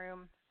locker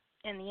room,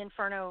 in the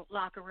Inferno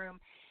locker room,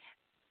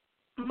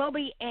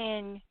 Moby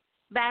and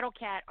Battle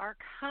Cat are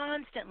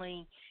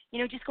constantly,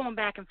 just going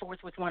back and forth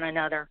with one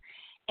another.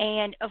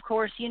 And, of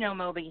course,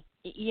 Moby,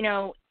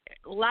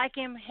 like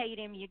him, hate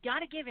him, you got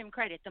to give him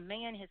credit. The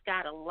man has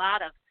got a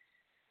lot of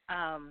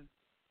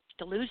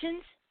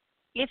delusions,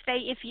 if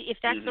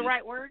that's the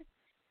right word,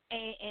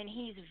 and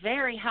he's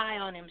very high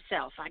on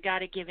himself. I got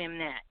to give him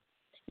that.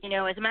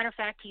 As a matter of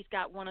fact, he's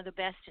got one of the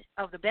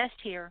best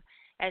here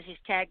as his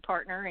tag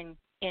partner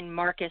in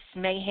Marcus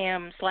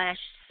Mayhem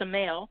 /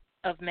 Samel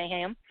of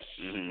Mayhem.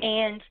 Mm-hmm.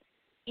 And,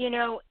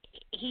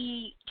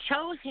 he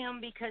chose him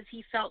because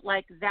he felt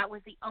like that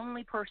was the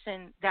only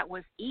person that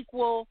was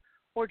equal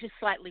or just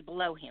slightly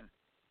below him.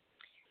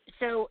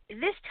 So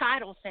this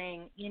title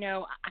thing,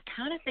 I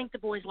kind of think the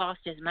boy's lost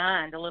his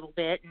mind a little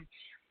bit. And,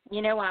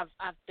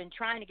 I've been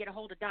trying to get a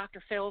hold of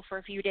Dr. Phil for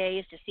a few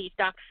days to see if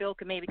Dr. Phil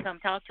could maybe come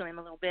talk to him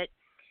a little bit.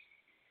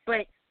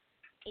 But,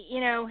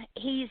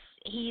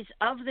 he's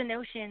of the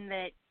notion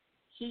that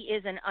he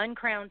is an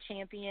uncrowned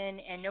champion,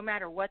 and no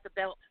matter what the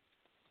belt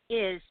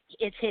is,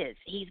 it's his.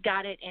 He's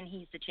got it, and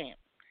he's the champ.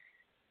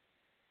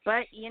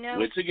 But,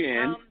 Which,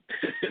 again,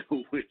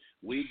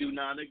 we do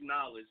not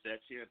acknowledge that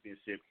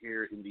championship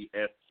here in the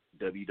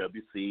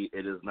FWWC.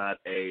 It is not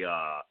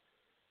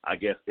I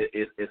guess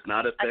it's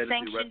not a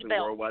Fantasy Wrestling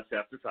belt. Worldwide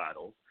Chapter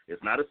title.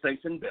 It's not a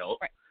sanctioned belt.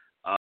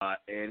 Right.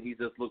 And he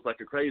just looks like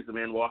a crazy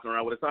man walking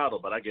around with a title,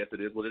 but I guess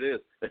it is what it is.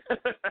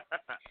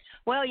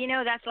 Well,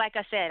 that's like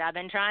I said. I've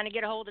been trying to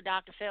get a hold of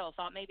Dr. Phil.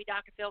 Thought maybe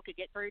Dr. Phil could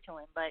get through to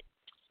him, but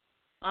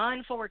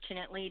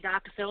unfortunately,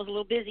 Dr. Phil's a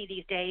little busy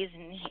these days,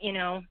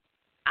 and,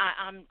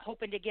 I'm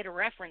hoping to get a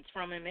reference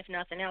from him, if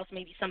nothing else,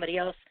 maybe somebody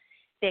else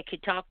that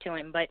could talk to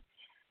him. But,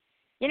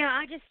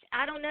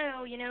 I don't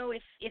know,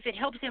 if it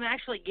helps him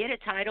actually get a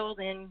title,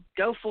 then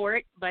go for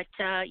it. But,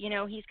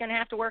 he's going to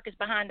have to work his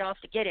behind off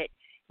to get it.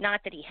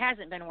 Not that he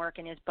hasn't been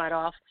working his butt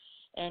off,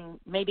 and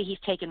maybe he's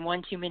taken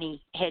one too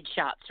many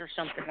headshots or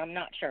something. I'm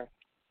not sure.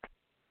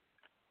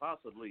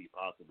 Possibly.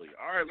 All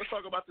right, let's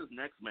talk about this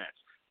next match.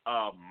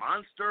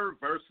 Monster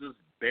versus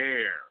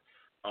Bear.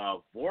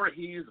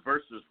 Voorhees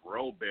versus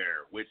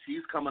Robert, which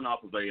he's coming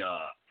off of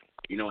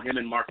him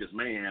and Marcus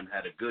Mayhem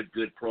had a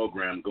good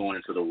program going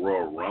into the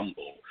Royal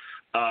Rumble.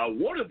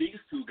 What are these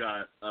two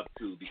guys up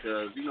to?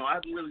 Because, I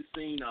haven't really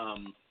seen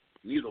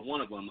neither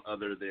one of them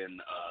other than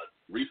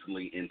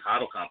recently in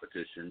title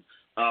competition.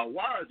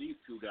 Why are these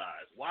two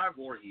guys? Why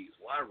Voorhees?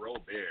 Why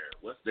Robert?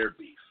 What's their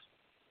beef?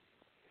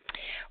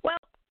 Well,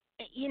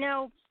 you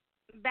know,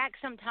 back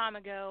some time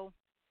ago,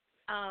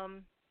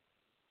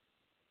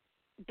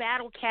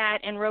 Battle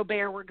Cat and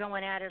Robert were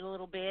going at it a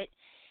little bit,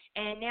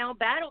 and now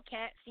Battle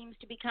Cat seems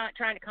to be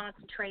trying to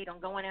concentrate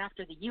on going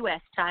after the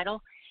U.S.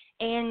 title,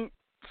 and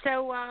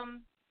so,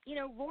 you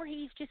know,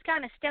 Voorhees just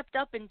kind of stepped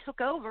up and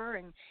took over,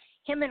 and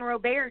him and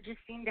Robert just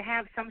seem to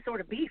have some sort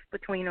of beef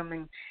between them,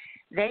 and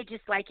they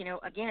just like, you know,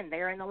 again,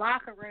 they're in the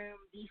locker room.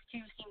 These two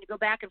seem to go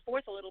back and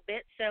forth a little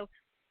bit, so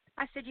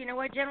I said, you know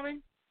what,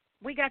 gentlemen?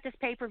 We got this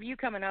pay-per-view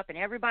coming up, and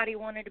everybody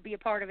wanted to be a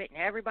part of it, and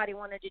everybody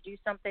wanted to do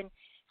something.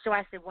 So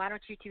I said, why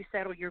don't you two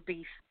settle your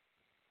beef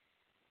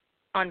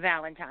on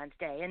Valentine's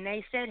Day? And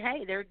they said,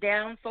 hey, they're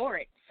down for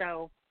it.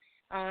 So,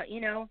 you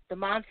know, the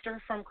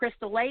monster from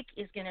Crystal Lake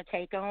is going to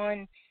take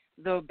on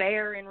the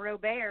bear and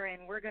Robert,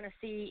 and we're going to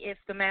see if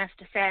the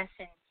masked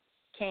assassin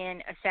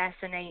can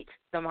assassinate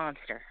the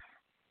monster.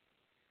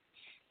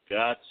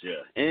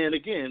 Gotcha. And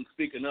again,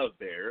 speaking of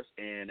bears,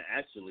 and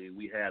actually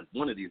we had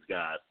one of these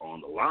guys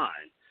on the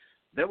line.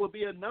 There will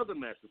be another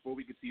match before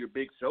we get to your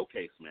big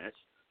showcase match.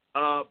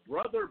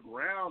 Brother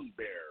Brown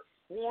Bear,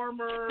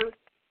 former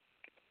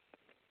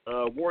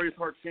Warriors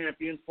Heart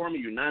champion, former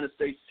United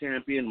States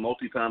champion,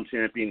 multi-time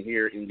champion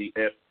here in the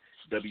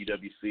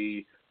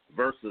FWWC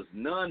versus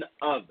none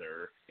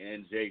other,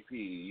 and JP,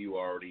 you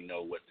already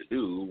know what to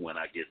do when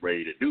I get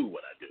ready to do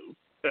what I do.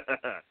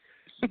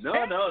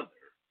 None other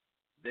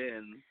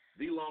than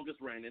the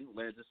longest reigning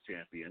Legends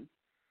champion,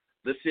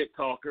 the shit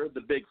talker,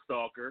 the big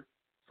stalker.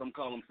 Some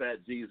call him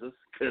Fat Jesus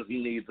because he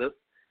needs us.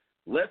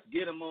 Let's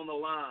get him on the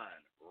line.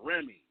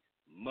 Remy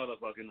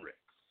motherfucking Ricks.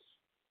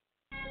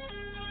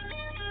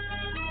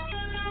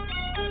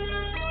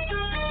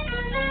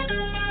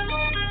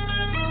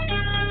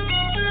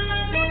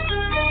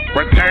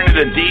 Return to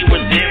the D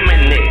was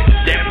imminent.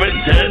 Step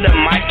into the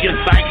mic,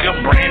 it's like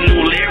a brand new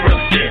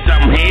lyricist.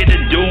 I'm here to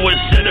do what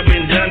should have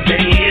been done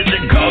 10 years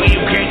ago. You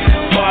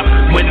can't fuck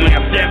with me,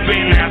 I'm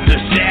stepping out the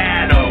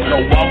shadow.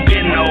 So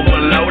walking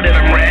overloaded,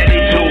 I'm ready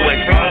to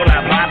explode.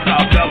 I popped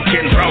off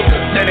self-control.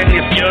 Setting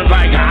your skills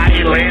like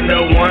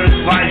Highlander, one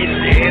slice,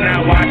 and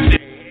I watch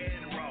it.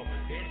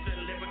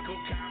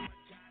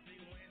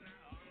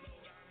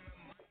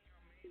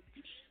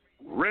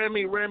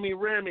 Remy,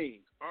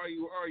 are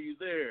you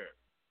there?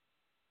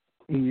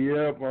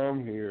 Yep,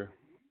 I'm here.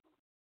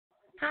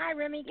 Hi,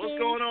 Remy King. What's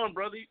going on,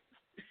 brother?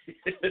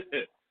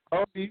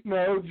 Oh, you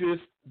know,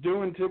 just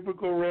doing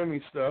typical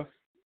Remy stuff.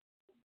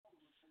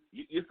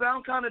 You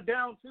sound kind of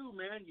down too,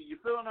 man. You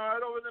feeling all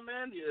right over there,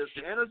 man? Is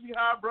the energy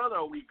high, brother?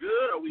 Are we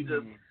good? Or are we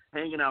just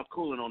hanging out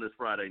cooling on this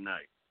Friday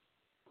night?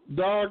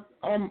 Dog,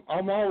 I'm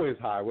always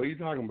high. What are you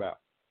talking about?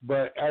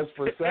 But as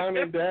for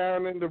sounding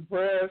down and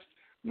depressed,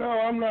 no,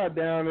 I'm not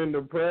down and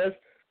depressed.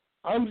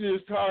 I'm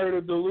just tired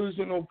of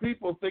delusional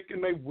people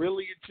thinking they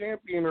really a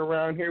champion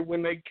around here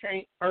when they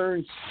can't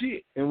earn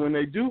shit. And when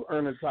they do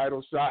earn a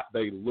title shot,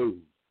 they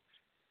lose.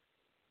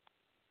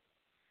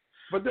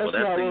 But that's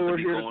not what we're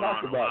here to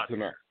talk about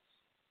tonight.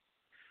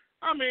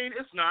 I mean,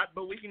 it's not,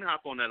 but we can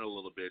hop on that a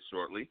little bit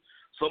shortly.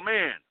 So,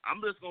 man,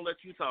 I'm just going to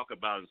let you talk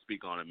about it and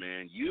speak on it,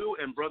 man. You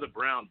and Brother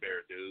Brown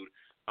Bear, dude.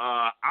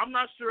 I'm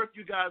not sure if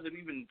you guys have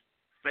even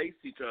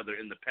faced each other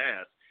in the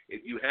past.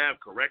 If you have,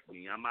 correct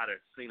me. I might have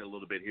seen a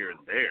little bit here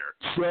and there.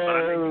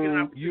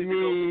 So you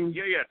mean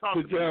talk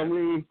to tell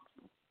me?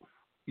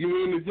 You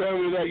mean to tell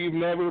me that you've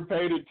never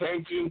paid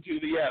attention to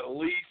the at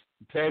least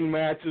 10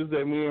 matches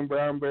that me and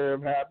Brown Bear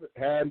have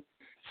had?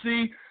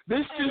 See,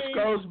 this just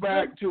goes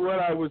back to what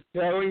I was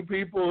telling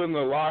people in the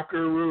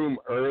locker room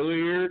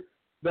earlier,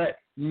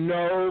 that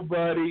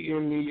nobody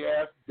in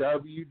the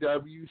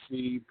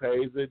FWWC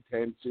pays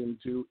attention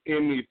to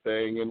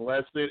anything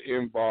unless it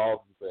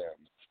involves them.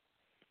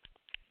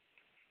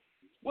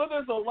 Well,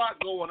 there's a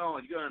lot going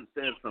on. You got to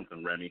understand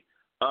something, Remy.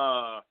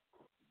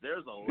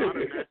 There's a lot of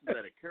matches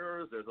that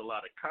occurs. There's a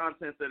lot of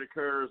content that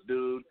occurs,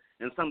 dude,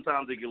 and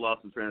sometimes they get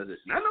lost in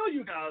transition. I know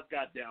you guys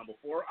got down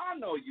before. I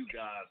know you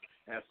guys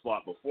have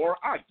fought before.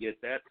 I get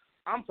that.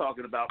 I'm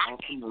talking about on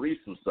some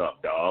recent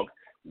stuff, dog.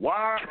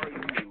 Why are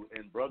you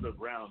and Brother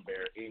Brown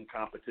Bear in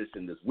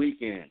competition this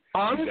weekend?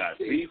 Honestly, you got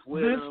beef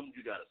with him.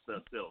 You got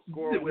a sell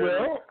score with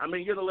him. I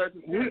mean, you're the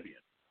Legends champion.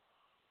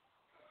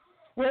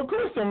 Well, of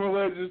course I'm a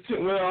Legends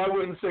champion. Well, I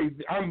wouldn't say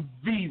I'm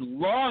the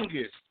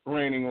longest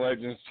reigning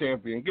Legends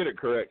champion. Get it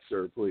correct,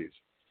 sir, please.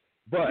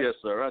 But yes,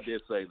 sir, I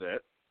did say that.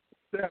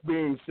 That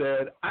being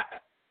said,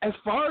 as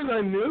far as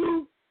I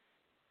knew,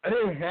 I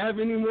didn't have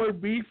any more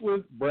beef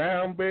with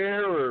Brown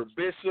Bear or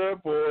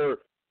Bishop or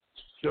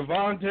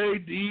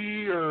Devontae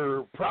D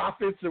or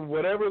Profits or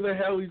whatever the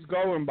hell he's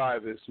going by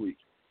this week.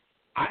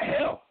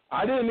 Hell,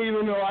 I didn't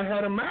even know I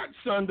had a match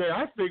Sunday.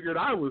 I figured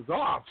I was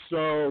off,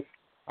 so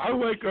I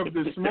wake up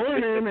this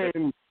morning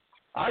and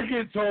I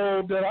get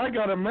told that I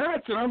got a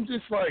match, and I'm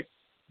just like,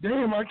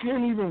 damn, I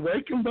can't even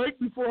wake and bake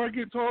before I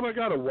get told I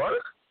got to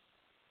work?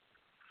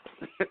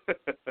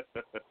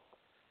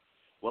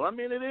 Well, I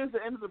mean, it is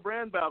the end of the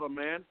brand battle,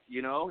 man,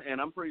 you know,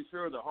 and I'm pretty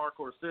sure the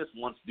Hardcore Sis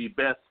wants the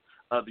best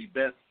of the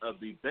best of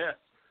the best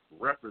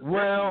representing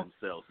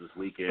themselves this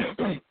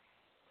weekend.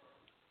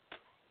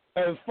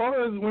 As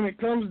far as when it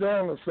comes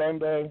down to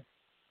Sunday,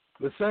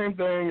 the same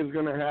thing is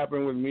going to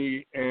happen with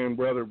me and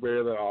Brother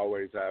Bear that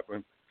always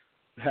happens.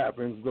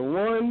 The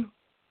one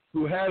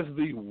who has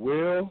the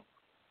will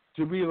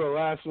to be the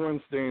last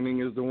one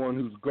standing is the one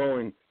who's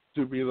going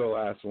to be the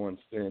last one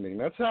standing.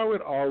 That's how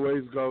it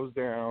always goes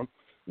down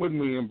with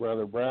me and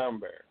Brother Brown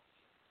Bear.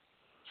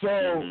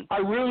 So I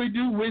really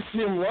do wish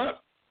him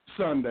luck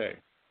Sunday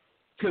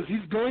because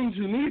he's going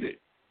to need it.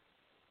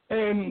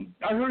 And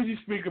I heard you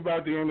speak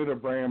about the end of the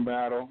brand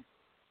battle.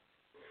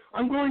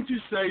 I'm going to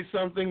say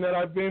something that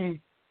I've been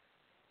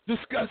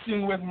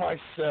discussing with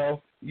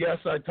myself. Yes,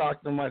 I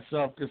talk to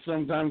myself because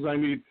sometimes I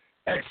need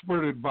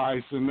expert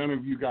advice, and none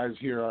of you guys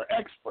here are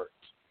experts.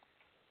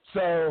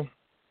 So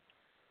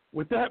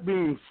with that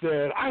being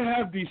said, I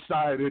have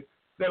decided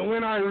that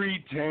when I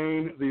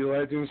retain the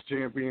Legends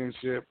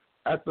Championship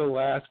at the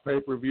last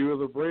pay-per-view of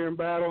the brand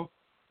battle,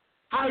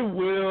 I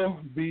will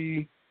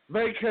be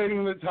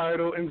vacating the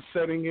title and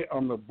setting it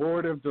on the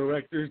board of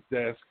directors'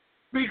 desk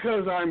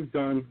because I'm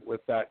done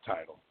with that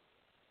title.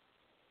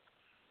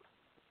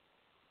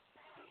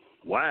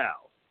 Wow.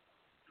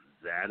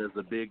 That is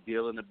a big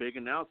deal and a big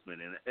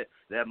announcement, and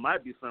that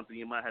might be something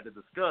you might have to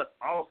discuss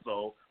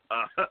also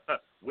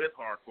with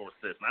Hardcore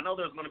Sis. And I know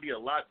there's going to be a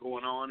lot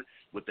going on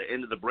with the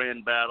end of the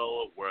brand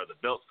battle, where the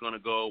belt's going to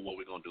go, what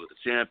we're going to do with the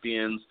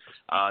champions.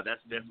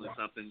 That's definitely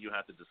something you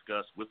have to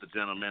discuss with the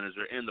general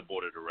manager and the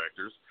board of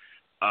directors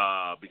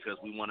because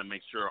we want to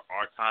make sure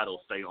our titles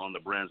stay on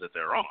the brands that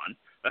they're on.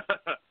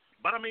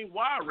 But, I mean,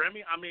 why,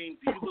 Remy? I mean,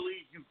 do you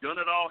believe you've done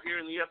it all here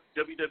in the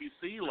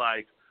FWWC?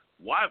 Like,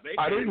 why vacate?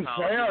 I didn't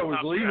say I was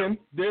leaving,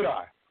 did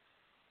I?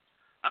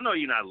 I know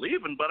you're not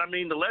leaving, but I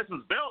mean the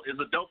Legends belt is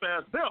a dope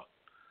ass belt.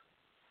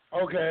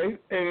 Okay,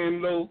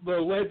 and the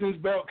Legends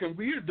belt can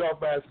be a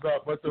dope ass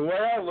belt, but the way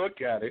I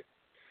look at it,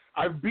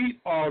 I've beat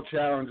all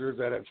challengers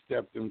that have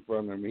stepped in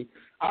front of me.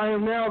 I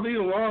am now the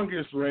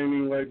longest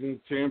reigning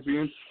Legends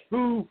champion.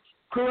 Who,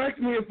 correct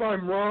me if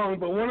I'm wrong,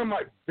 but one of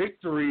my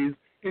victories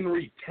in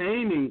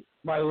retaining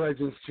my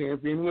Legends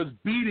champion was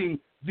beating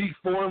the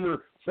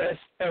former best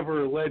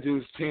ever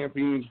Legends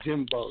champion,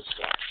 Jimbo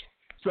Scott.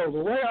 So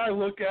the way I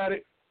look at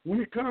it, when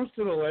it comes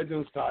to the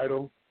Legends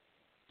title,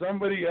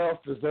 somebody else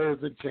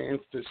deserves a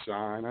chance to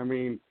shine. I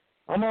mean,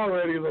 I'm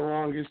already the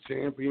longest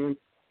champion.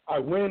 I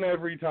win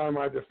every time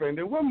I defend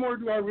it. What more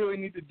do I really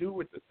need to do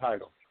with the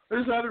title?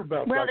 There's other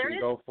belts I can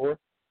go for.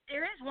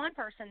 There is one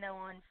person, though,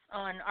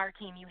 on our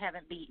team you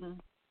haven't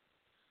beaten.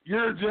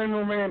 You're a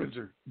general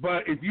manager.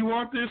 But if you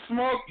want this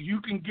smoke,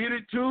 you can get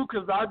it too,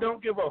 because I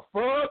don't give a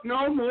fuck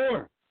no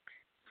more.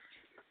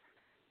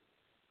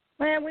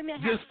 Well, we may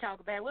have to talk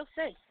about it. We'll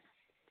see.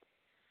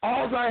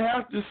 All I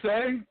have to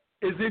say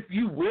is if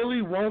you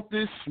really want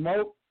this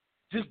smoke,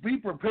 just be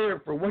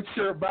prepared for what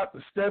you're about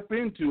to step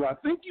into. I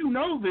think you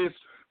know this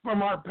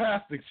from our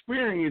past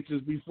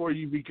experiences before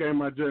you became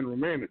my general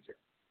manager.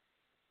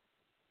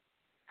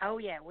 Oh,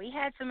 yeah, we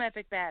had some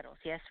epic battles.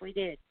 Yes, we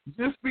did.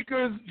 Just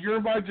because you're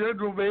my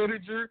general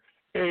manager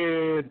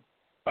and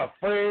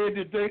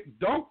afraid to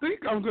don't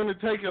think I'm going to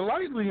take it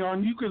lightly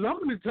on you, because I'm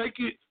going to take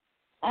it.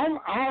 I'm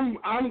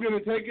going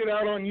to take it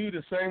out on you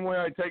the same way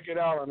I take it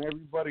out on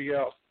everybody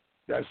else.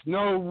 There's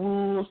no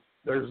rules.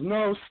 There's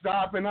no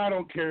stopping. I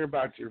don't care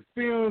about your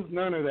feelings,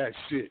 none of that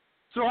shit.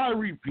 So I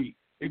repeat,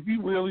 if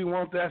you really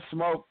want that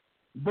smoke,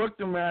 book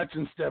the match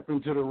and step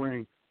into the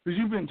ring, because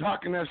you've been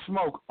talking that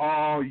smoke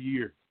all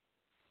year.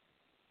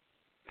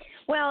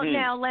 Well,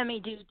 now let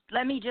me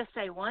just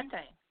say one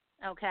thing,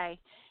 okay?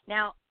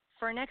 Now,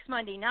 for next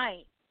Monday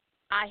night,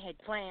 we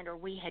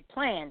had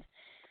planned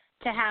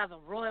to have a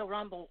Royal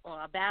Rumble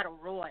or a Battle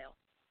Royal.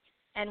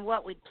 And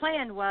what we'd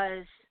planned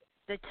was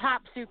the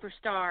top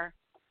superstar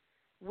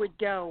would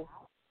go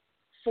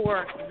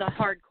for the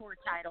hardcore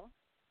title.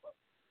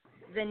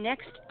 The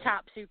next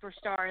top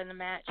superstar in the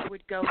match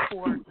would go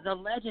for the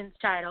Legends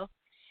title.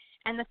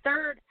 And the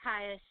third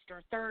highest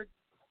or third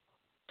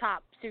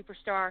top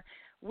superstar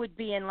would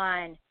be in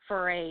line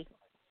for a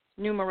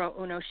numero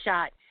uno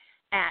shot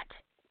at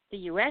the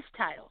U.S.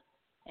 title.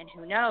 And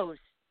who knows?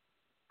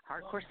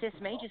 Hardcore Sis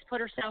may just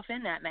put herself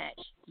in that match.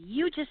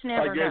 You just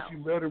never know. I guess you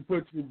better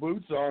put your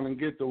boots on and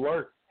get to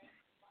work.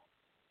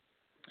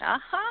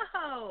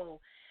 Oh,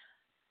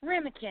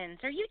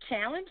 Remikins, are you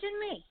challenging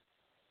me?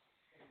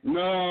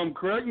 No,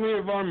 correct me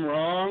if I'm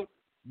wrong,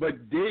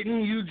 but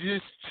didn't you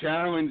just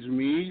challenge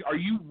me? Are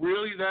you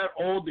really that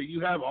old that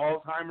you have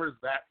Alzheimer's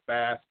that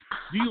fast?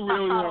 Do you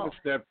really want to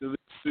step to this,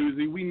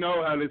 Susie? We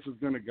know how this is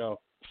going to go.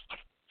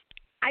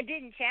 I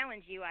didn't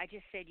challenge you. I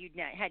just said you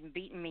hadn't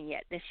beaten me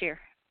yet this year.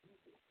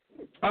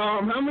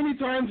 How many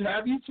times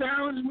have you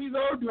challenged me,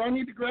 though? Do I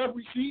need to grab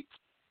receipts?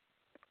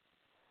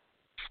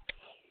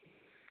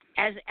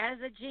 As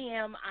a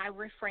GM, I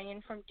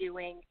refrain from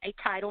doing a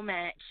title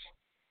match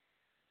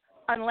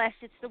unless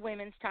it's the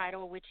women's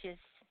title, which is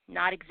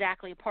not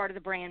exactly a part of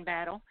the brand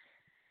battle.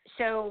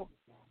 So,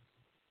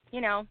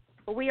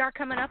 But we are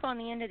coming up on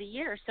the end of the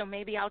year, so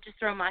maybe I'll just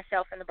throw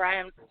myself in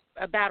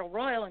the Battle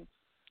Royal and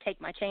take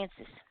my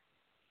chances.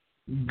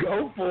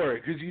 Go for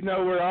it, because you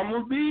know where I'm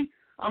going to be?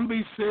 I'm going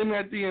to be sitting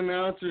at the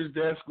announcer's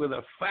desk with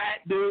a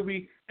fat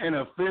doobie and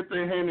a fifth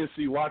of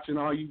Hennessy watching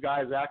all you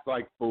guys act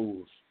like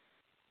fools.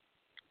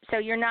 So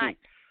you're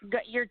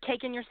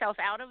taking yourself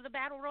out of the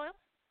Battle Royal?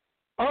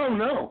 Oh,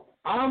 no.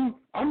 I'm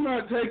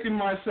not taking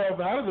myself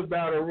out of the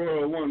Battle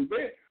Royal one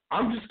bit.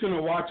 I'm just going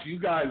to watch you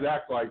guys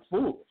act like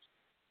fools.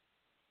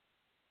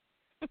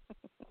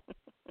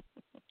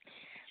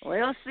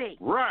 We'll see.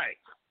 Right.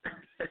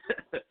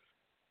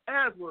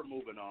 As we're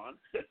moving on,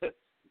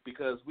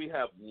 because we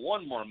have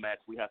one more match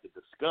we have to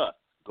discuss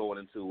going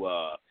into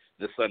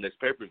this Sunday's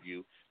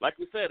pay-per-view. Like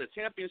we said, a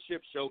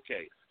championship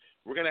showcase.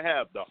 We're going to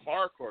have the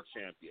hardcore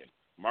champion,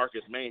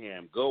 Marcus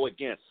Mayhem, go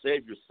against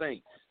Savior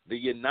Saint, the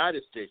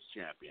United States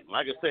champion.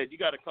 Like I said, you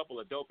got a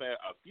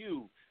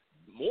few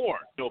more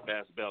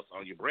dope-ass belts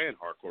on your brand,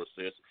 Hardcore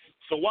Sis.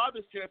 So why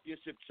this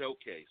championship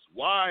showcase?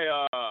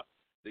 Why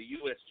the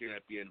U.S.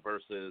 champion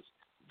versus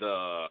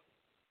the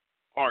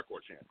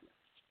hardcore champion?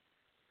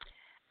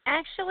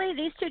 Actually,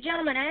 these two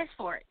gentlemen asked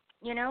for it.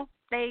 You know,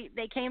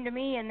 they came to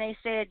me and they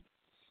said,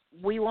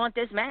 we want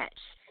this match.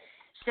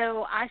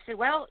 So I said,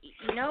 well,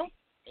 you know,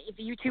 if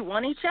you two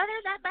want each other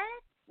that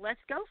bad, let's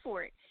go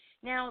for it.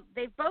 Now,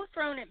 they've both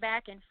thrown it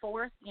back and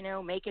forth, you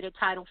know, make it a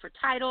title for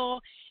title,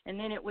 and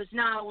then it was,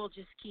 no, we'll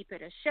just keep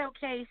it a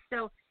showcase.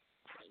 So,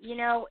 you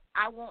know,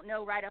 I won't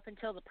know right up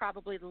until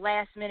probably the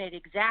last minute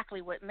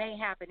exactly what may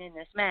happen in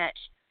this match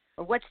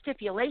or what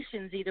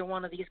stipulations either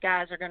one of these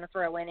guys are going to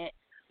throw in it.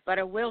 But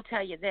I will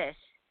tell you this,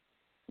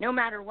 no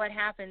matter what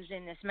happens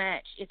in this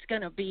match, it's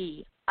going to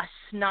be a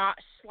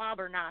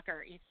slobber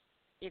knocker,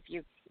 if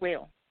you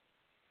will.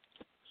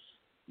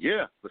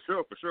 Yeah, for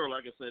sure.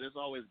 Like I said, it's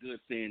always good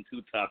seeing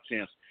two top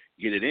champs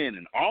get it in.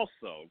 And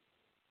also,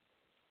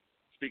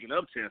 speaking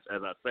of champs,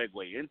 as I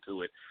segue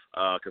into it,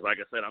 because like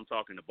I said, I'm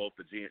talking to both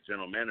the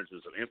general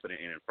managers of Infinite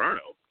and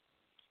Inferno.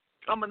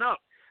 Coming up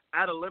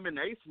at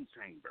Elimination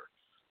Chamber,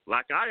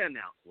 like I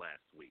announced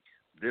last week,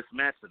 this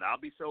match that I'll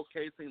be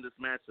showcasing, this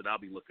match that I'll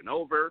be looking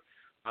over,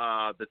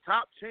 the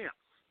top champs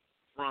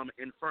from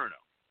Inferno,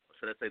 or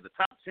should I say the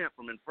top champ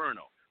from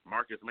Inferno,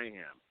 Marcus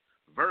Mayhem,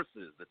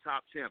 versus the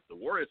top champ, the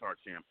Warriors Heart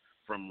champ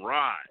from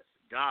Rise,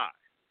 Guy.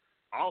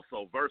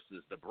 Also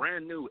versus the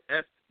brand new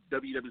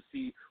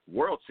FWWC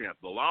World Champ,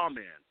 the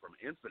Lawman from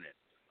Infinite.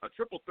 A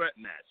triple threat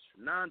match,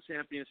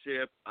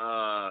 non-championship,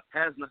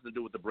 has nothing to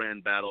do with the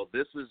brand battle.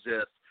 This is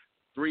just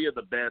three of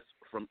the best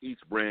from each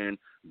brand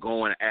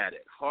going at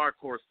it.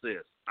 Hardcore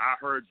Sis, I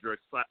heard your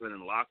excitement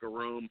in the locker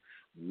room.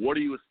 What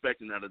are you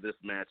expecting out of this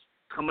match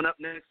coming up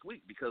next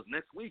week? Because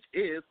next week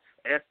is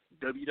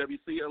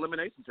FWWC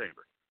Elimination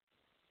Chamber.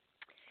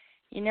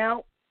 You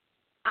know,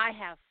 I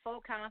have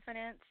full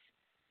confidence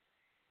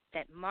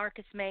that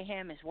Marcus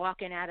Mayhem is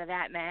walking out of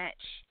that match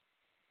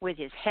with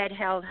his head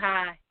held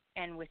high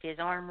and with his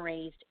arm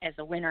raised as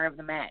the winner of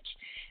the match.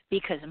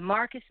 Because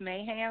Marcus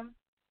Mayhem,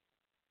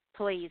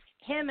 please,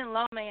 him and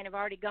Lawman have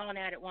already gone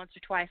at it once or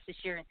twice this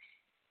year, and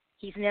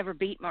he's never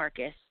beat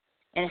Marcus.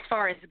 And as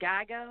far as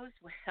Guy goes,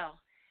 well,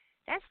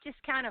 that's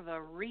just kind of a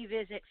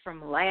revisit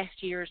from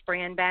last year's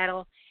brand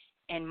battle,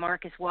 and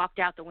Marcus walked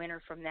out the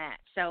winner from that.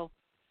 So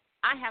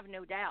I have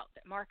no doubt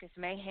that Marcus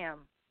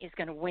Mayhem is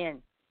going to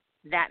win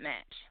that match.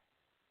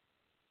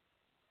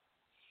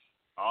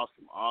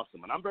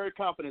 Awesome. And I'm very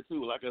confident,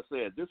 too. Like I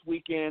said, this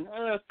weekend,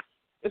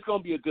 it's going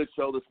to be a good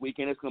show this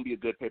weekend. It's going to be a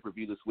good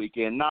pay-per-view this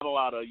weekend. Not a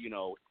lot of,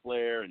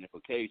 flair and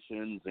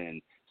implications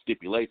and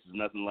stipulations,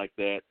 nothing like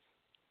that.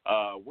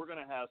 We're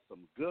going to have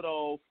some good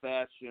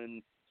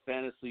old-fashioned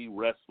fantasy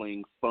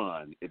wrestling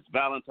fun. It's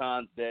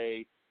Valentine's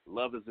Day.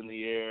 Love is in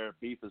the air.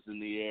 Beef is in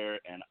the air.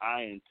 And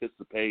I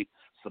anticipate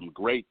some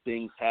great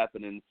things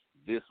happening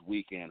this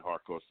weekend,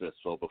 Hardcore Sis.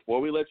 So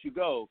before we let you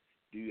go,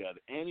 do you have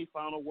any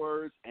final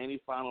words,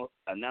 any final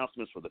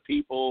announcements for the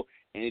people,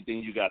 anything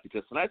you got?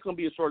 Because tonight's going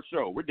to be a short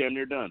show. We're damn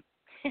near done.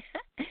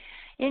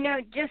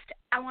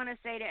 I want to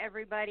say to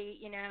everybody,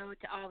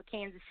 to all the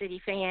Kansas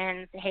City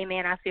fans, hey,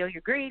 man, I feel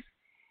your grief.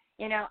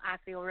 I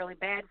feel really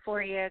bad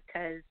for you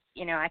because,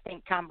 I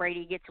think Tom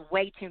Brady gets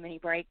way too many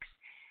breaks.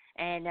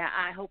 And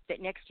I hope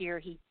that next year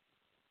he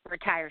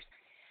retires.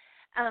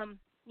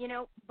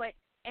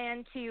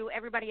 And to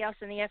everybody else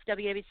in the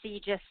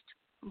FWWC, just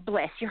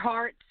bless your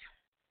hearts.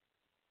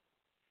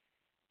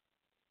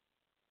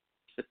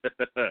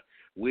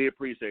 We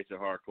appreciate your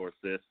Hardcore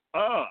Sis.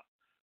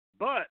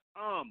 But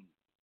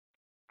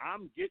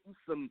I'm getting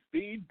some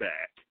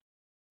feedback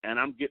and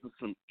I'm getting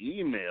some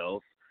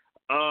emails.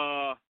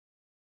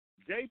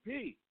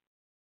 JP,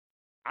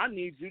 I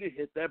need you to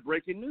hit that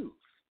breaking news.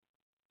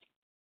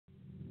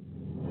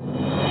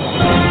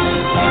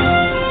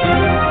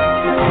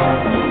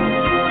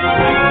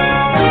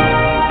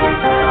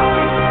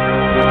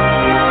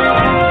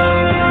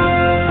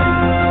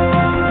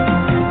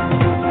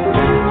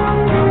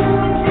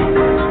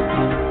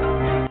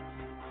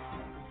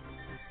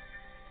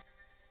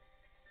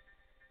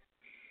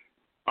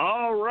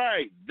 All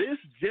right, this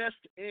just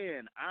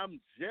in.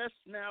 I'm just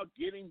now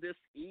getting this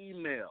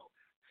email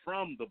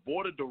from the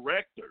board of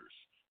directors.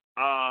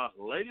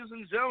 Ladies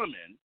and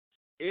gentlemen,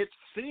 it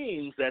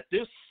seems that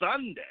this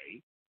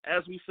Sunday,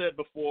 as we said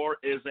before,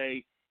 is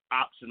a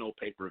optional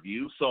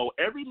pay-per-view. So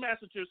every match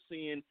that you're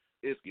seeing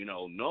is,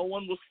 no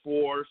one was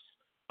forced.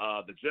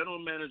 The general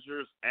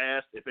managers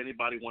asked if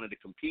anybody wanted to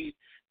compete,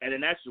 and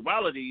in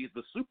actuality,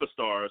 the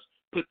superstars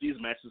put these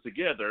matches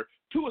together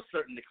to a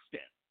certain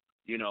extent.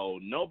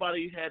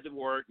 Nobody had to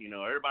work.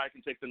 Everybody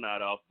can take the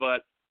night off,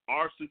 but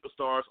our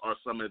superstars are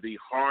some of the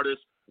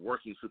hardest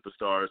working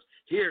superstars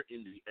here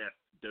in the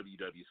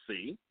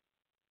FWWC.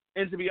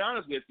 And to be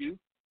honest with you,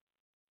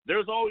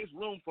 there's always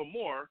room for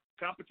more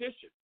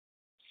competition.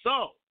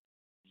 So,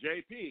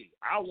 JP,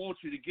 I want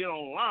you to get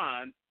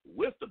online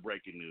with the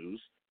breaking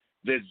news.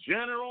 The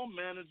general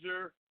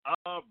manager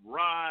of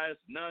Rise,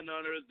 none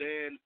other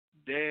than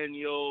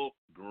Daniel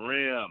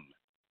Grimm.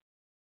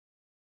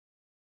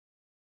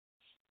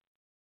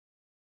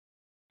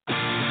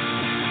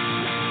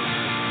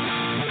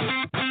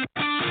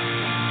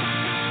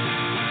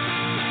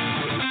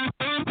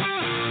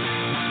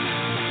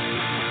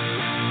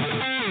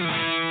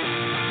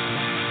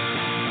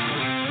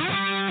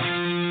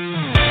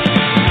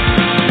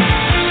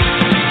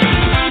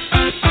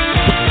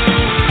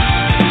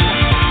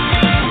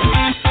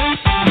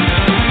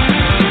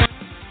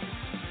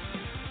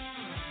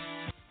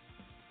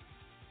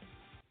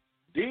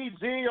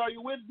 DG, are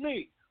you with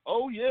me?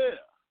 Oh, yeah.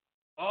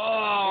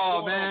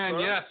 Oh, man,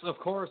 yes, of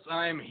course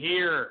I'm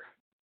here.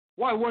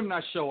 Why wouldn't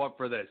I show up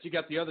for this? You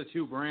got the other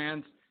two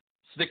brands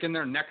sticking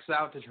their necks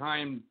out to try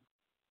and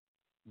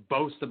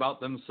boast about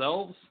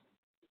themselves.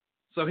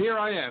 So here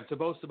I am to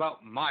boast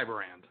about my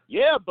brand.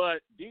 Yeah,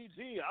 but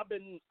DG, I've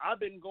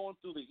been going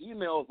through the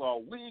emails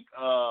all week.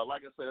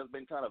 Like I said, it's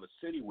been kind of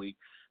a shitty week,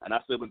 and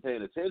I've still been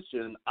paying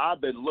attention.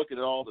 I've been looking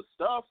at all the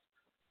stuff.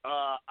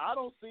 I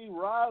don't see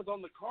Rise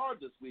on the card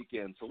this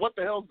weekend. So what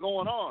the hell's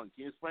going on?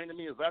 Can you explain to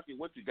me exactly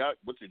what you got,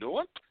 what you're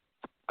doing?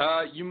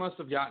 You must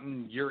have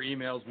gotten your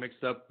emails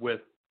mixed up with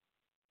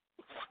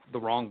the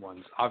wrong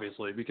ones,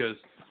 obviously, because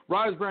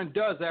Rise Brand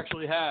does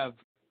actually have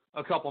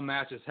a couple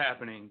matches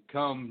happening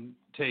come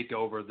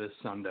TakeOver this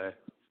Sunday.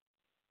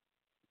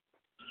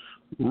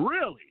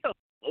 Really?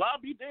 Well,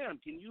 I'll be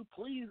damned. Can you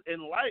please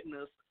enlighten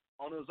us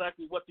on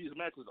exactly what these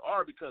matches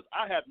are? Because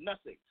I have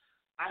nothing.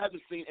 I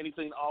haven't seen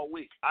anything all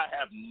week. I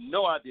have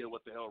no idea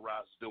what the hell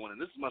Rise is doing, and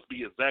this must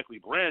be exactly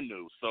brand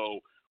new. So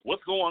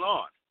what's going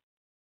on?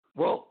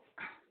 Well,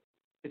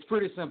 it's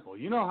pretty simple.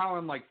 You know how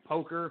in,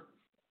 poker,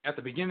 at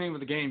the beginning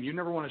of the game, you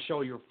never want to show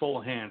your full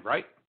hand,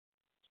 right?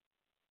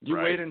 You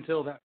Right. wait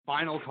until that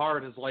final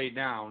card is laid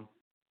down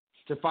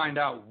to find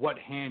out what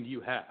hand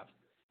you have.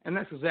 And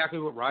that's exactly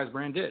what Rise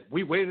Brand did.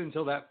 We waited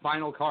until that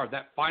final card,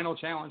 that final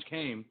challenge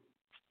came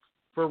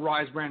for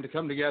Rise Brand to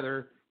come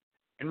together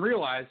and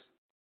realize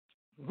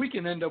we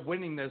can end up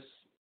winning this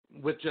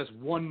with just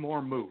one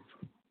more move.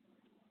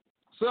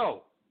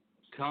 So,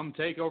 come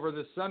TakeOver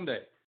this Sunday.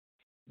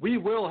 We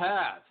will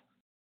have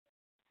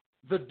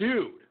the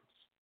Dude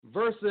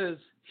versus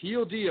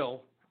Heel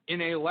Deal in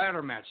a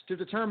ladder match to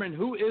determine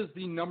who is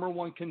the number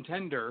one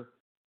contender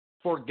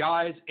for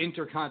Guys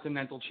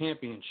Intercontinental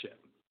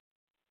Championship.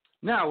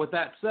 Now, with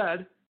that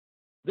said,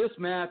 this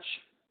match,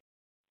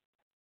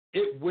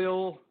 it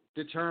will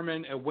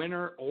determine a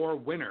winner or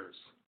winners.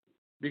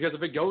 Because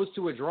if it goes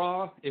to a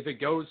draw, if it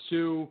goes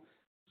to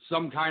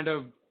some kind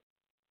of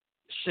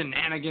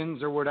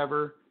shenanigans or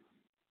whatever,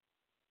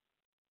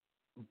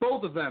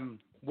 both of them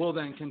will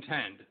then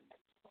contend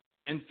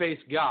and face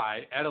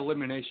Guy at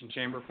Elimination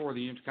Chamber for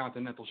the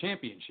Intercontinental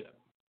Championship.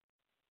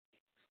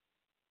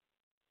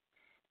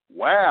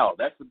 Wow,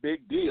 that's a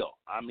big deal.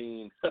 I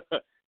mean,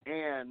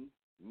 and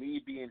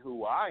me being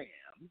who I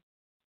am,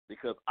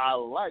 because I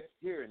like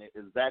hearing it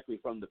exactly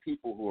from the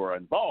people who are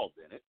involved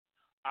in it,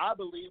 I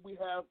believe we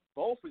have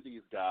both of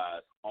these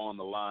guys on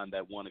the line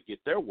that want to get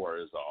their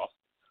words off.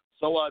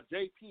 So,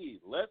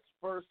 JP, let's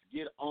first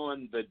get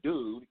on the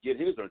Dude, get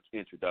his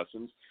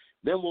introductions,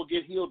 then we'll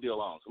get Heel Deal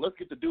on. So let's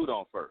get the Dude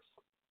on first.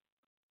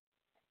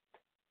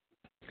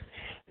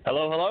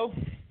 Hello.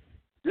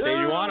 Dude, Say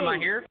you want, am I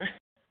here?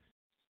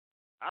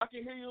 I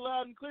can hear you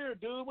loud and clear,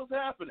 dude. What's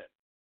happening?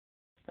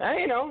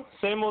 Hey,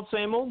 same old.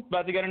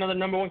 About to get another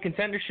number one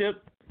contendership.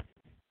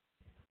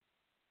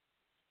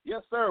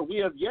 Yes, sir. We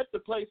have yet to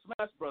play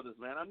Smash Brothers,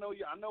 man. I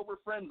know we're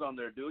friends on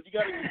there, dude. You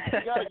gotta.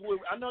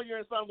 I know you're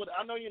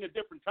in a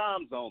different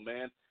time zone,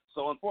 man.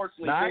 So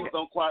unfortunately, things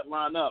don't quite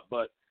line up.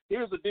 But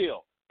here's the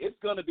deal. It's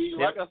gonna be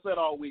like I said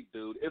all week,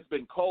 dude. It's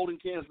been cold in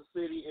Kansas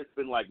City. It's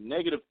been like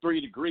 -3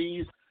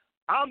 degrees.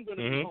 I'm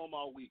gonna be home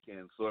all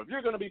weekend. So if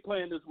you're gonna be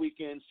playing this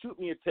weekend, shoot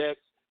me a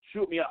text,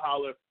 shoot me a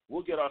holler.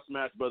 We'll get our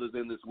Smash Brothers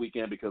in this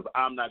weekend because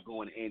I'm not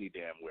going any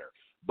damn where.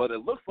 But it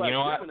looks like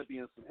you're going to be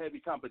in some heavy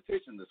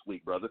competition this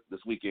week, brother, this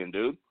weekend,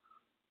 dude.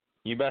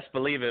 You best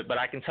believe it, but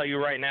I can tell you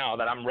right now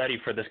that I'm ready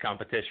for this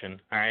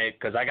competition, all right?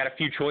 Because I got a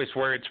few choice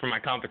words for my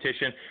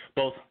competition,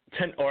 both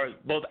at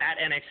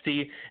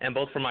NXT and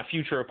both for my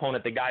future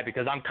opponent, the guy,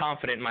 because I'm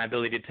confident in my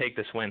ability to take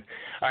this win,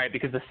 all right?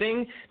 Because the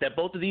thing that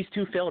both of these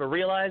two fail to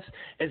realize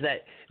is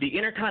that the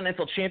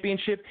Intercontinental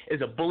Championship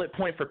is a bullet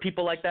point for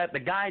people like that. The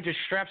guy just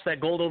straps that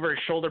gold over his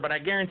shoulder, but I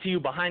guarantee you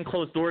behind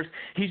closed doors,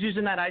 he's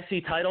using that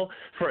IC title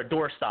for a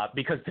doorstop,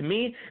 because to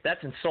me,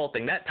 that's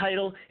insulting. That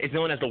title is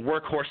known as the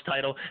workhorse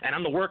title, and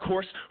I'm the workhorse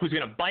who's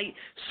going to bite,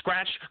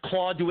 scratch,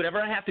 claw, do whatever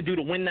I have to do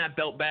to win that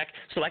belt back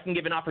so I can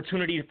give an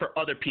opportunity for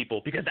other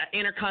people. Because that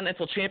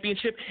Intercontinental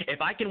Championship, if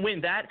I can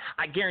win that,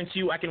 I guarantee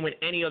you I can win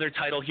any other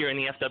title here in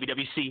the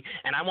FWWC.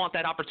 And I want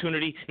that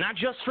opportunity not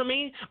just for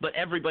me, but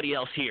everybody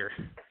else here.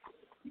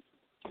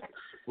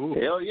 Ooh,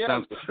 hell yeah.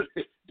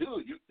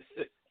 Dude,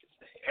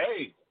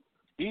 hey,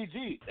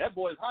 EG, that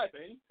boy's hype,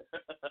 ain't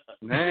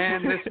he?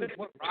 Man, this is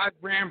what Rise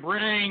Brand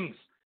brings.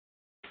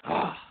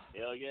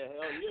 Hell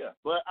yeah.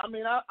 But, I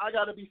mean, I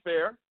got to be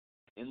fair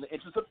in the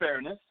interest of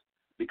fairness,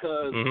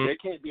 because there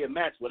can't be a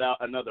match without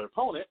another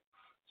opponent.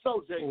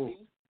 So, JP,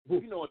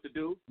 you know what to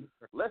do.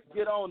 Let's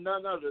get on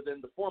none other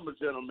than the former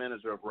general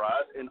manager of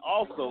Rise and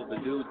also the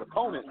dude's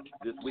opponent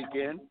this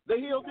weekend, the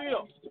Heel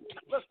Deal.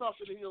 Let's talk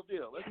to the Heel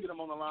Deal. Let's get him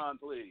on the line,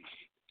 please.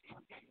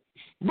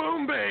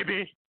 Boom,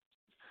 baby.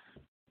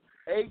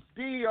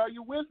 HD, are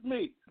you with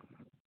me?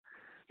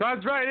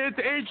 That's right, it's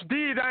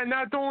HD, and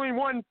that's only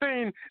one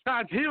thing.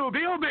 That's Heel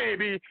Deal,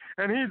 baby.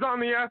 And he's on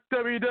the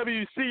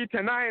FWWC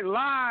tonight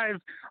live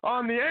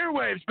on the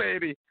airwaves,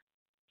 baby.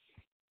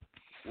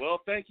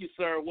 Well, thank you,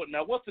 sir.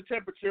 What's the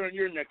temperature in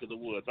your neck of the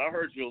woods? I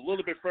heard you a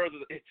little bit further.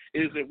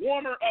 Is it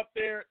warmer up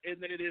there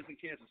than it is in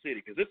Kansas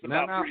City? Because it's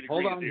about 3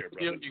 degrees here,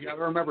 brother. You got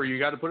to remember, you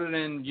got to put it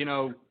in,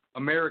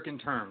 American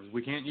terms.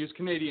 We can't use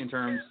Canadian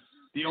terms.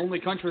 The only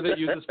country that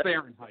uses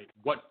Fahrenheit.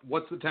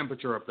 What's the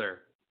temperature up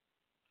there?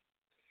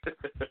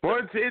 Well,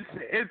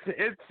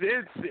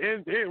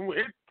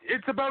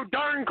 it's about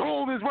darn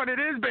cold is what it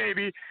is,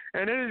 baby,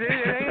 and it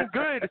ain't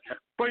good.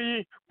 But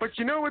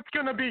you know what's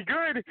gonna be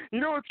good? You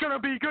know what's gonna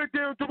be good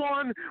down to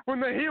one when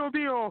the Heel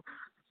Deal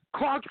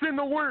clocks in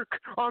the work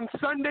on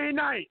Sunday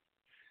night,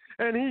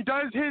 and he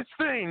does his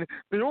thing.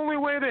 The only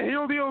way the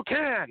Heel Deal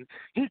can,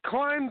 he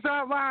climbs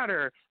that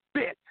ladder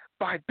bit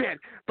by bit.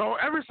 But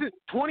ever since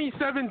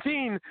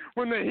 2017,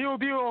 when the Heel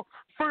Deal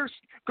first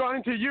got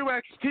into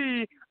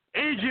UXT.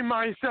 Aging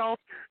myself,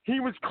 he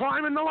was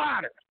climbing the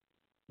ladder,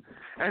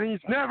 and he's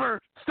never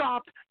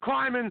stopped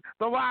climbing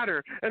the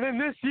ladder. And then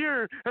this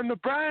year, in the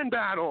brand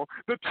battle,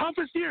 the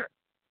toughest year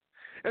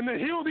in the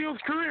Heel Deal's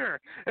career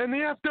in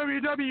the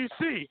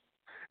FWWC,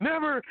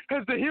 never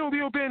has the Heel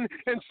Deal been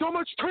in so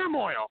much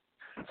turmoil,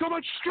 so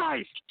much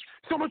strife,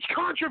 so much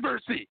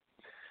controversy.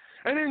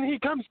 And then he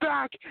comes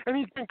back, and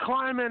he's been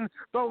climbing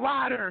the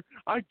ladder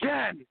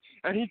again,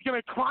 and he's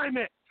going to climb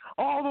it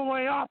all the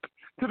way up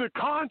to the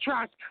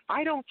contract.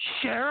 I don't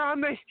share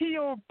on the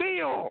Heel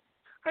Deal.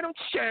 I don't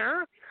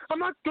share. I'm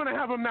not going to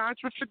have a match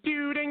with the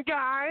dude and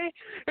guy.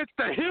 It's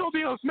the Heel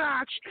Deal's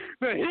match,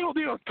 the Heel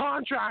Deal's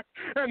contract,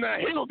 and the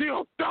Heel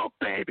Deal's belt,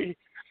 baby.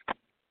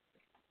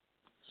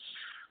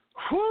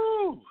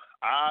 Whew.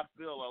 I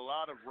feel a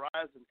lot of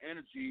rising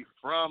energy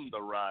from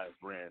the Rise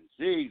brand.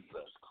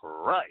 Jesus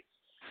Christ.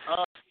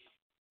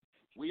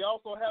 We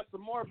also have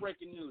some more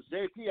breaking news.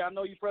 JP, I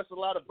know you pressed a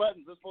lot of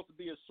buttons. It's supposed to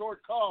be a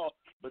short call,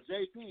 but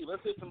JP,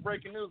 let's hit some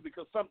breaking news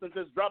because something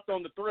just dropped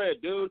on the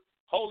thread, dude.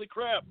 Holy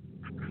crap.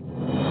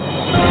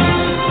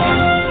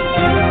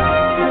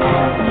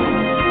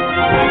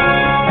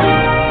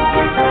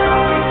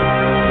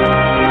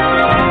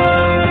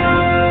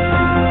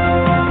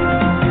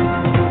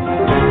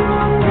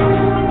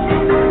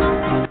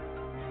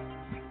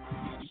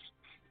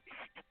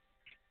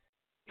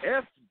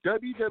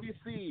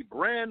 FWWC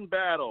Brand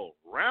Battle,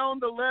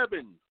 Round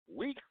 11,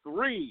 Week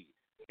 3,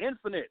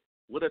 Infinite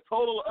with a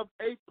total of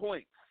 8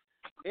 points,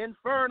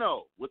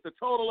 Inferno with a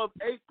total of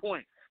 8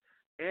 points,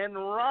 and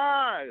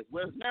Rise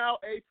with now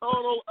a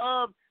total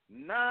of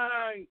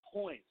 9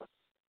 points.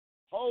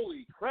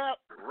 Holy crap,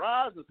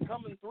 Rise is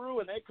coming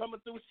through, and they coming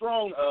through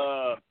strong,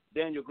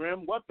 Daniel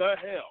Grimm. What the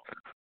hell?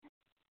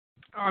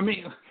 I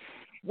mean,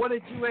 what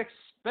did you expect?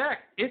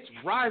 It's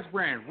Rise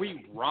Brand.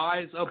 We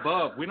rise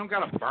above. We don't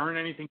got to burn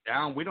anything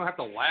down. We don't have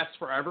to last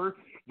forever.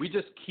 We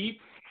just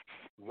keep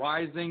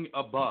rising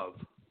above.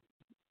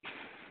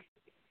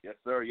 Yes,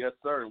 sir. Yes,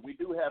 sir. We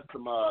do have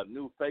some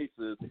new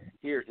faces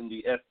here in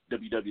the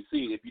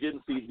FWWC. If you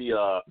didn't see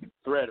the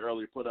thread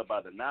earlier put up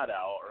by the Night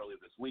Owl earlier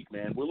this week,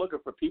 man, we're looking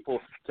for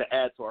people to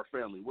add to our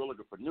family. We're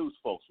looking for news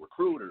folks,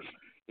 recruiters.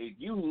 If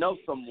you know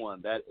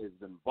someone that is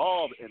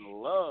involved and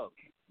loves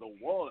the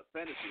world of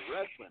fantasy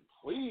wrestling,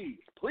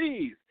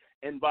 please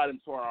invite them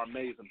to our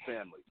amazing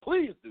family.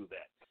 Please do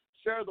that.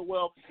 Share the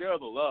wealth, share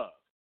the love.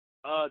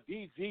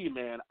 DG,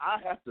 man, I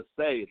have to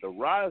say the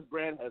Rise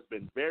brand has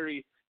been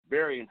very,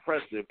 very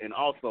impressive. And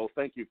also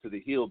thank you to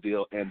the Heel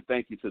Deal and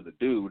thank you to the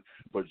dude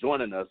for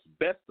joining us.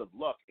 Best of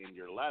luck in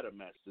your ladder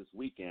match this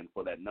weekend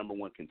for that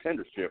 #1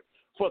 contendership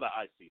for the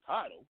IC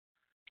title.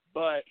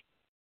 But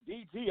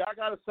DG, I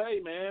got to say,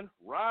 man,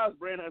 Rise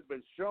Brand has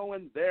been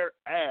showing their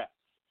ass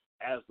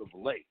as of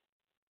late.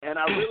 And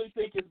I really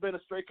think it's been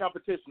a straight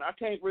competition. I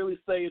can't really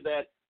say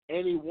that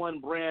any one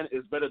brand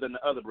is better than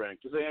the other brand.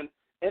 And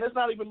it's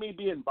not even me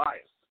being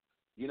biased.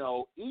 You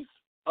know, each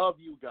of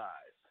you guys,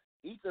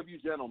 each of you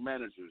general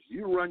managers,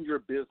 you run your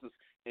business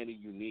in a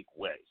unique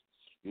way.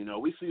 You know,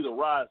 we see the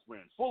Rise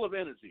Brand full of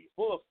energy,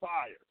 full of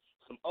fire,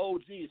 some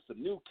OGs,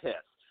 some new cats,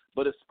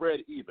 but it's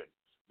spread even.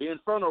 The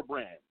Inferno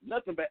Brand,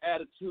 nothing but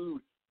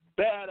attitude,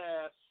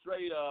 badass,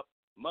 straight up,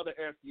 mother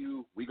F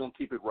you, we going to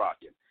keep it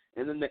rocking.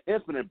 And then the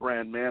Infinite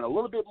Brand, man, a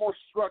little bit more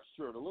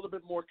structured, a little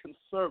bit more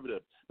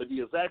conservative, but at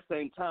the exact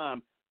same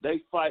time,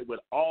 they fight with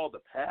all the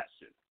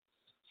passion.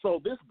 So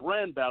this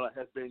brand battle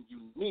has been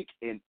unique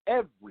in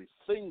every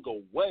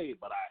single way,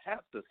 but I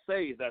have to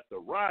say that the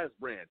Rise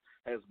Brand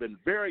has been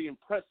very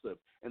impressive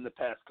in the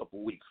past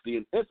couple weeks.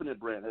 The Infinite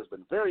Brand has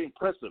been very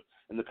impressive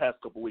in the past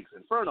couple weeks.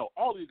 Inferno,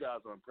 all of you guys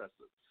are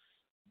impressive.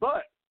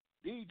 But,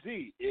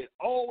 DG, it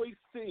always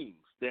seems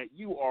that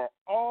you are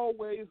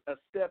always a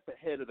step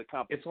ahead of the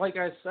competition. It's like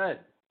I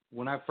said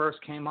when I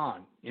first came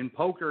on. In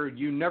poker,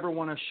 you never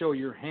want to show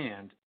your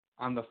hand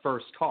on the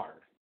first card,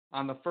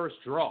 on the first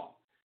draw.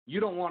 You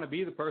don't want to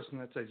be the person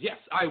that says, yes,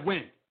 I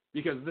win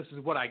because this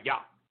is what I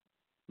got.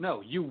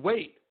 No, you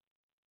wait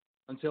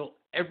until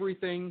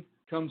everything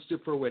comes to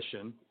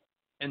fruition,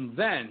 and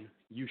then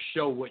you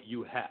show what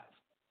you have.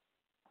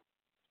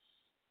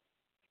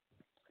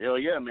 Hell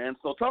yeah, man.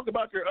 So talk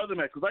about your other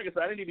match, because like I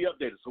said, I didn't need to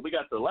be updated. So we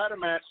got the ladder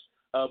match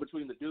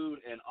between the dude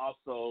and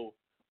also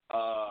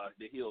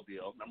the heel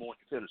deal, number one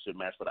contendership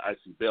match for the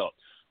IC belt.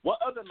 What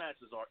other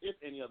matches are, if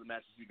any other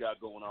matches you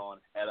got going on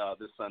at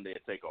this Sunday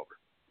at TakeOver?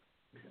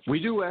 We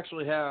do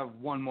actually have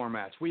one more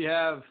match. We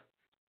have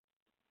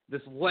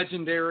this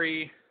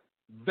legendary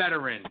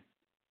veteran,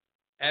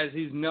 as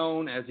he's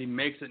known, as he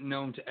makes it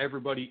known to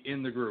everybody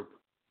in the group,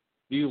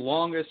 the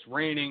longest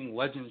reigning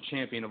Legends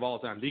champion of all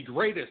time, the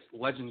greatest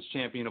Legends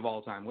champion of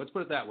all time. Let's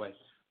put it that way.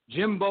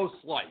 Jimbo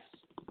Slice.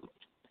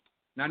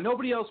 Now,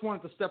 nobody else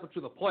wanted to step up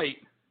to the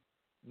plate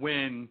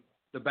when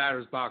the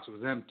batter's box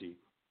was empty.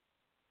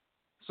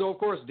 So, of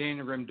course,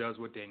 Daniel Grimm does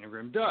what Daniel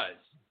Grimm does.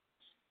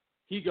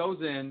 He goes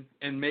in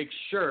and makes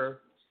sure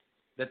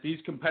that these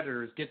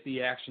competitors get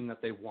the action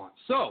that they want.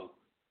 So,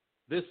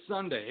 this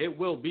Sunday, it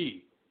will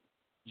be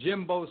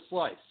Jimbo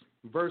Slice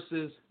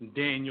versus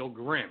Daniel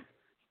Grimm.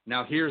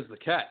 Now, here's the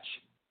catch.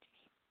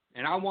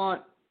 And I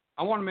want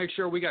to make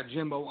sure we got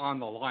Jimbo on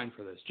the line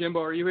for this. Jimbo,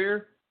 are you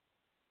here?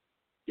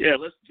 Yeah,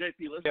 let's get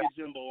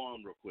Jimbo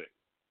on real quick.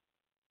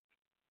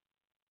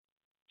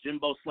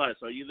 Jimbo Slice,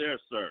 are you there,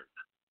 sir?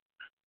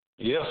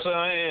 Yes,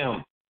 I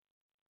am.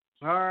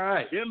 All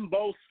right.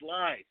 Jimbo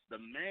Slice, the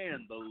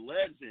man, the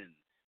legend,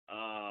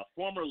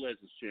 former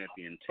Legends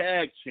champion,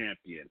 tag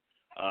champion,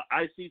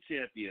 IC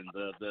champion,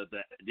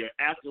 their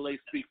accolades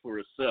speak for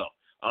itself.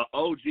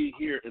 OG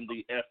here in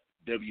the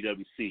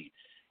FWWC.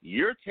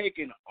 You're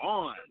taking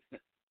on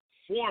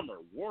former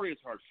Warriors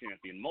Heart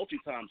champion,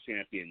 multi-time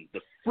champion,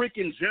 the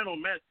freaking general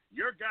man,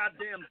 your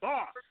goddamn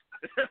boss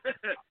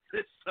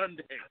this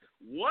Sunday.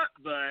 What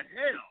the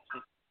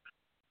hell?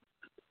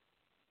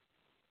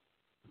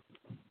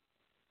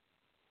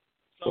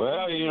 So,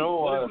 well, you know,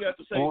 what do you have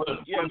to say?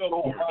 Yeah,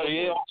 go for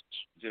nobody else,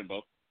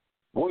 Jimbo.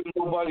 Would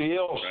nobody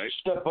else Right.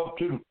 step up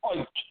to the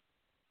plate?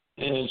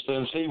 And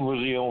since he was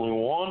the only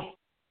one,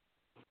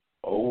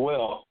 oh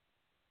well.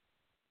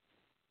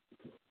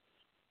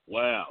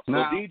 Wow. So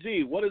now,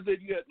 DG, what is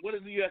it you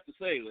have to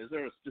say? Is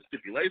there a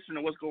stipulation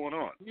or what's going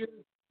on?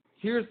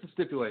 Here's the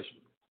stipulation.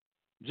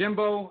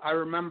 Jimbo, I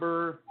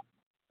remember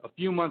a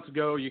few months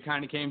ago you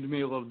kind of came to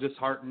me a little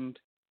disheartened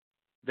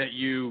that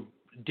you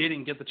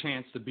didn't get the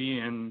chance to be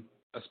in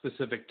a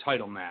specific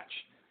title match.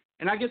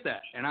 And I get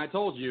that. And I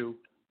told you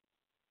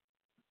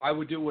I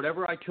would do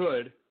whatever I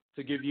could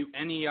to give you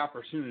any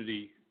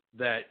opportunity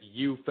that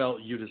you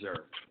felt you deserved.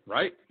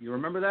 Right? You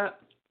remember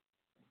that?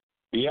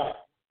 Yeah.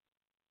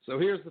 So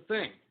here's the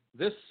thing.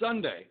 This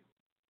Sunday,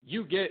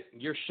 you get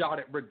your shot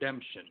at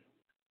redemption.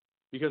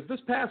 Because this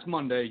past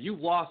Monday, you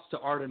lost to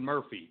Arden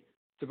Murphy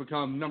to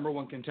become number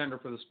one contender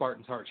for the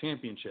Spartans Heart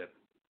Championship.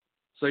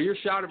 So your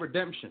shot of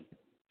redemption.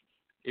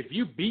 If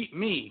you beat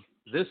me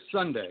this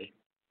Sunday,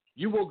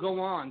 you will go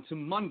on to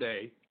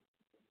Monday,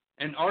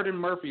 and Arden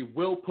Murphy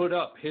will put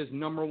up his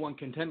number one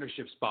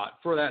contendership spot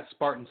for that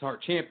Spartans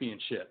Heart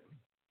Championship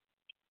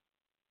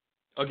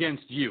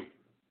against you.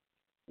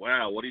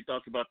 Wow. What do you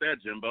thought about that,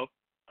 Jimbo?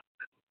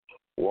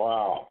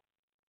 Wow.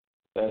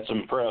 That's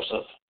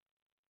impressive.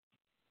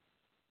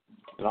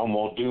 And I'm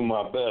going to do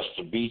my best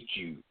to beat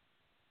you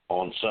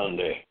on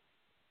Sunday.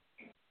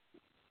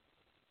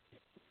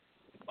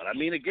 But, I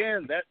mean,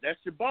 again, that's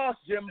your boss,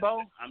 Jimbo.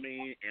 I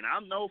mean, and I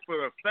know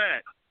for a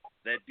fact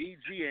that DG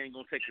ain't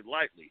going to take it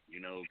lightly.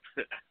 You know,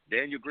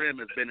 Daniel Grimm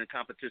has been in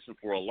competition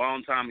for a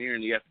long time here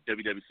in the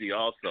FWWC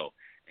also,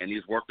 and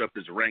he's worked up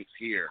his ranks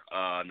here,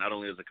 not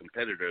only as a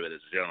competitor but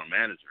as a general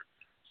manager.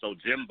 So,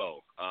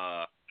 Jimbo,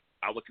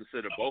 I would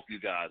consider both you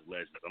guys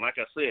legends. And like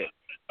I said,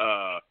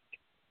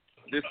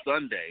 this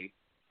Sunday,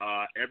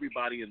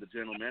 everybody in the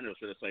general manager,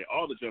 should I say,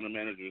 all the general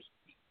managers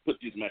put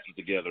these matches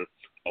together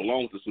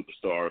along with the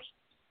superstars.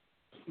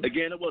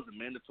 Again, it wasn't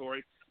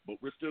mandatory, but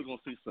we're still going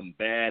to see some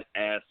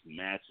badass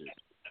matches.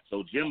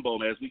 So,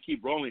 Jimbo, as we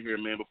keep rolling here,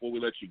 man, before we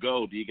let you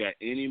go, do you got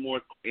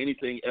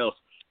anything else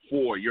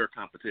for your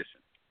competition?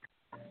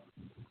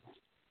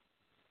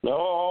 No,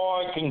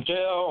 all I can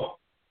tell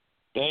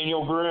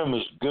Daniel Grimm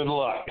is good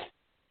luck.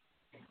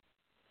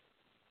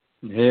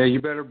 Yeah,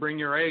 you better bring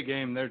your A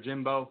game there,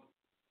 Jimbo.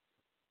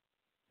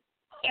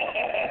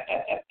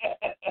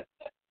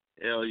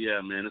 Hell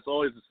yeah, man! It's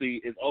always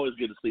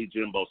good to see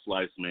Jimbo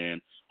Slice,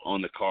 man,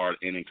 on the card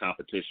and in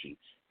competition.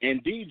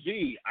 And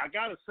DG, I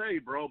gotta say,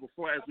 bro,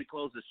 before as we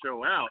close the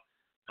show out,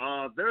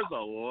 there's a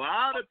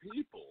lot of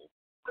people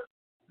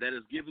that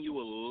is giving you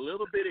a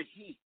little bit of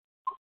heat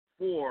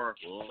for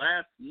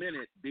last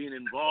minute being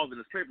involved in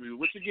this pay-per-view,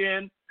 which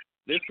again,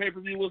 this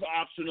pay-per-view was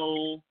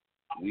optional.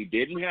 We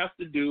didn't have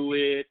to do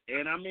it.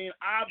 And I mean,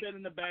 I've been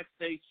in the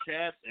backstage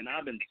chats and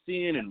I've been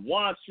seeing and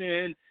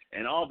watching,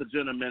 and all the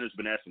general managers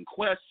been asking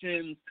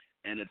questions.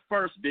 And at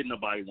first, didn't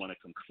nobody want to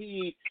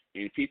compete,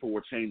 and people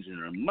were changing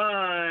their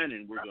mind,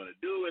 and we're going to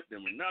do it,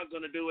 then we're not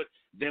going to do it.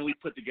 Then we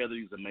put together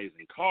these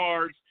amazing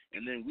cards,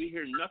 and then we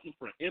hear nothing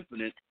from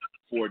Infinite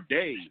for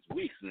days,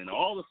 weeks, and then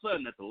all of a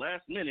sudden at the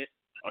last minute,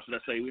 or should I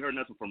say we heard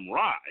nothing from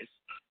Rise,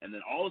 and then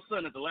all of a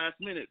sudden at the last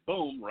minute,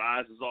 boom,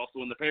 Rise is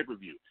also in the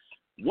pay-per-view.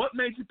 What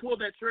made you pull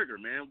that trigger,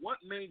 man? What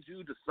made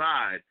you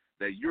decide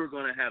that you're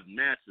going to have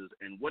matches,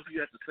 and what do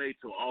you have to say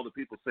to all the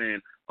people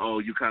saying, oh,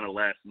 you kind of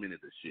last minute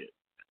this shit?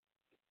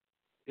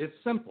 It's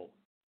simple.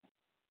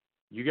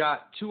 You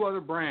got two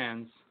other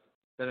brands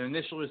that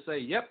initially say,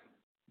 yep,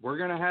 we're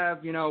going to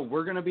have,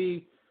 we're going to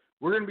be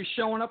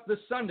showing up this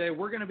Sunday.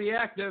 We're going to be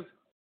active.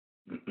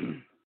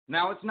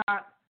 Now, it's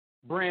not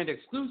brand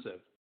exclusive,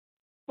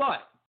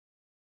 but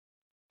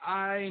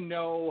I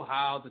know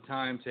how the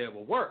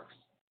timetable works.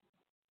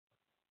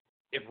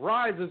 If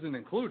Rise isn't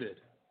included,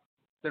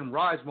 then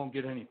Rise won't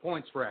get any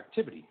points for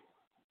activity.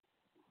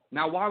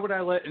 Now, why would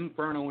I let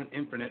Inferno and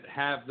Infinite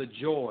have the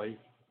joy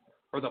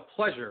or the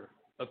pleasure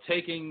of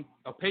taking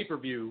a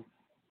pay-per-view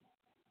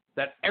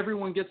that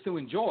everyone gets to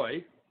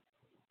enjoy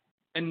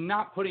and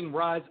not putting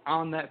Rise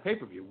on that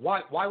pay-per-view?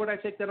 Why would I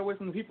take that away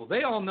from the people?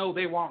 They all know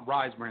they want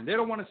Rise brand. They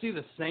don't want to see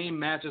the same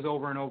matches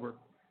over and over.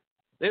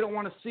 They don't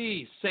want to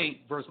see Saint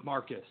versus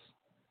Marcus.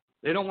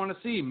 They don't want to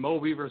see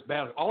Moby versus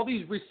Battle. All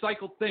these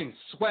recycled things,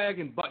 Swag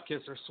and Butt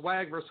Kiss, or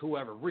Swag versus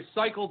whoever,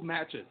 recycled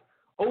matches,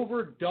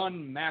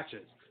 overdone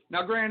matches.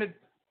 Now, granted,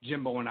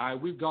 Jimbo and I,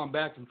 we've gone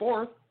back and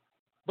forth,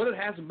 but it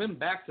hasn't been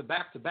back to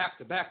back to back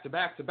to back to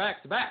back to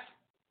back to back.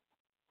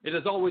 It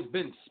has always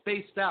been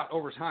spaced out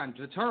over time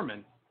to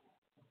determine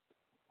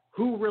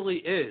who really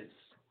is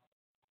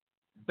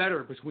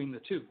better between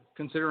the two,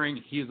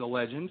 considering he's a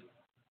legend.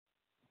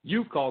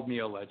 You've called me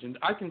a legend.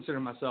 I consider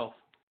myself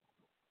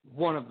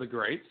one of the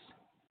greats.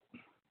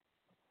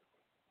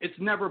 It's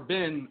never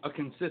been a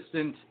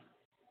consistent,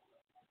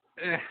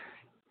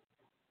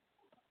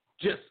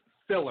 just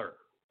filler.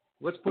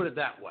 Let's put it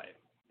that way.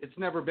 It's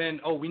never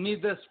been, oh, we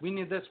need this, we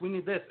need this, we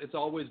need this. It's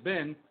always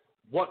been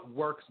what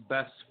works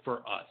best for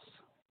us.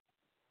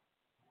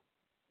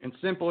 And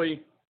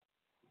simply,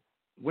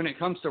 when it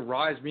comes to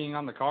Rise being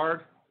on the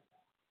card,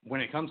 when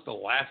it comes to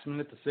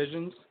last-minute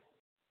decisions,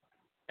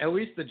 at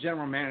least the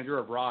general manager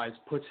of Rise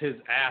puts his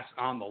ass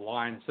on the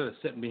line instead of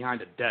sitting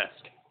behind a desk.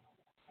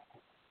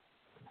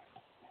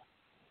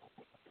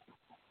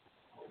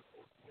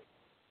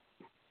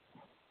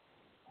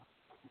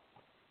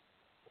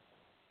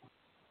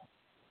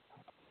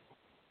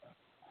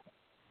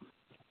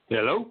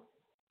 Hello?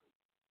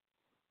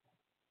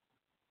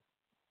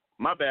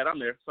 My bad, I'm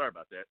there. Sorry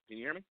about that. Can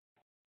you hear me?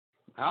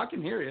 I can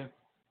hear you.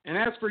 And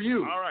as for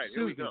you, all right,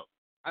 here Susie, we go.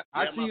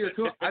 I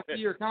see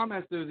your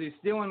comments, Susie.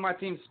 Stealing my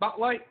team's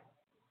spotlight?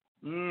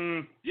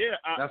 Yeah,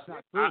 that's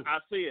not true. I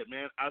see it,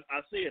 man. I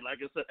see it. Like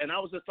I said, and I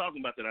was just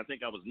talking about that. I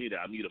think I was muted.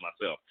 I muted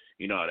myself.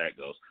 You know how that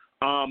goes.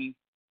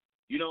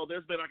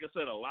 There's been, like I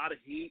said, a lot of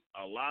heat,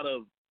 a lot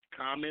of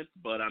comments,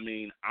 but I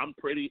mean, I'm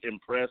pretty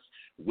impressed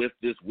with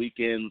this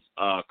weekend's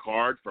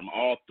card from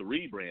all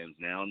three brands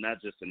now, not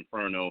just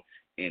Inferno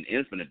and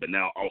Infinite, but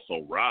now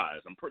also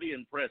Rise. I'm pretty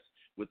impressed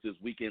with this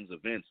weekend's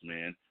events,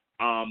 man.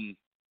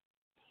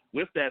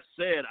 With that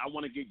said, I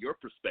want to get your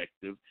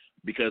perspective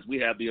because we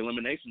have the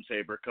Elimination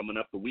Chamber coming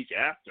up the week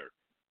after.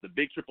 The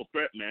big triple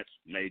threat match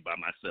made by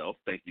myself.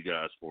 Thank you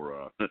guys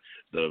for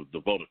the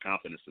vote of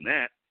confidence in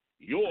that.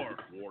 Your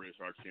Warriors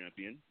Heart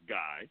champion,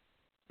 Guy,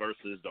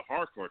 versus the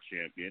Hardcore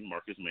champion,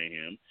 Marcus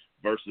Mayhem,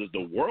 versus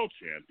the World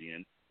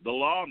champion, the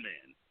Lawman.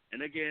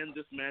 And again,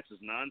 this match is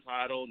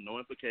non-title, no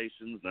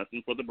implications,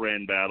 nothing for the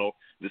brand battle.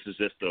 This is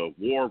just a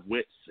war of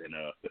wits and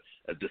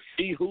to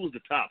see who's the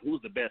top,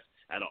 who's the best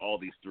out of all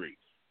these three.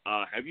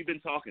 Have you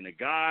been talking to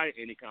Guy?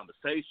 Any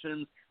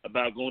conversations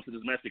about going to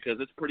this match? Because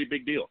it's a pretty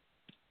big deal.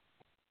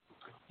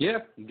 Yeah,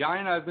 Guy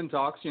and I have been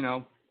talks.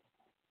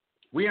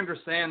 We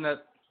understand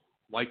that,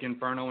 like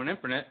Inferno and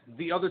Infinite,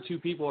 the other two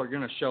people are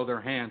going to show their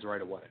hands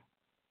right away.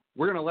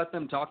 We're going to let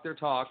them talk their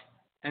talk.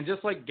 And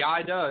just like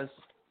Guy does,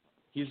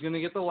 He's going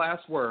to get the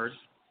last word,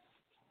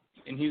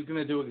 and he's going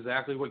to do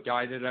exactly what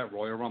Guy did at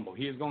Royal Rumble.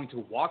 He is going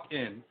to walk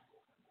in,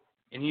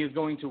 and he is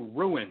going to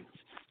ruin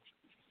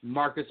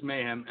Marcus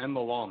Mayhem and the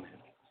Lawman.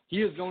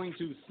 He is going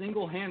to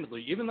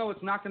single-handedly, even though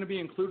it's not going to be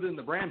included in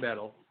the brand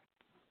battle,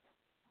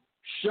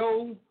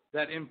 show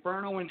that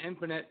Inferno and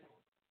Infinite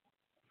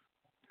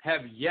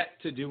have yet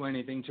to do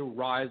anything to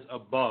rise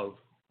above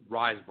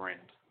Rise brand.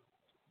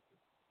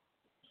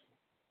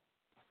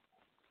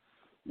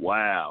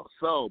 Wow.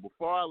 So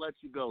before I let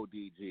you go,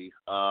 DG,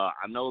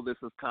 I know this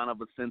is kind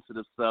of a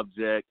sensitive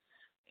subject,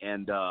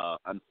 and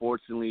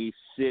unfortunately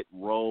shit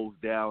rolls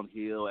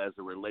downhill as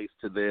it relates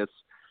to this.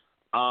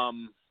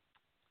 Kind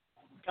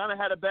of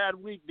had a bad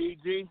week,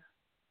 DG.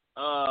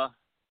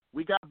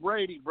 We got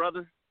Brady,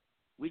 brother.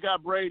 We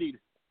got Brady.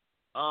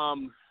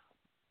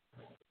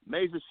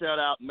 Major shout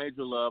out,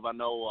 major love. I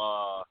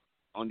know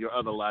on your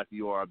other life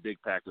you are a big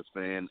Packers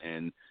fan,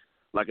 and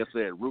like I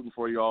said, rooting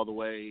for you all the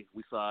way.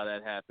 We saw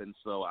that happen.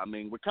 So, I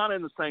mean, we're kind of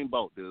in the same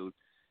boat, dude.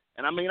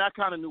 And, I mean, I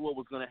kind of knew what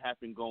was going to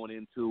happen going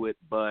into it,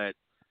 but,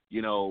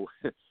 you know,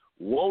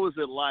 what was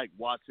it like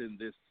watching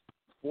this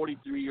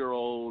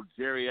 43-year-old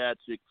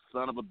geriatric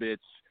son of a bitch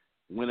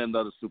win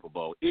another Super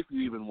Bowl, if you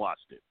even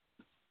watched it?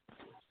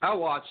 I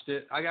watched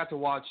it. I got to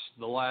watch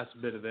the last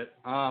bit of it.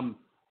 I'm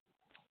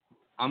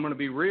going to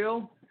be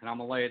real, and I'm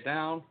going to lay it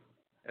down.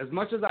 As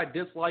much as I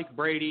dislike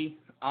Brady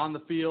on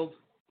the field,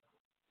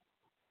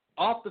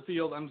 off the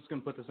field, I'm just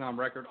going to put this on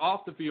record.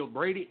 Off the field,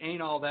 Brady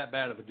ain't all that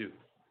bad of a dude.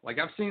 Like,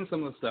 I've seen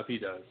some of the stuff he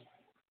does.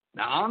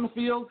 Now, on the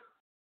field,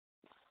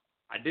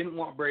 I didn't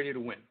want Brady to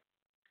win.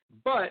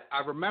 But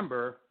I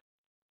remember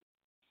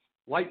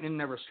lightning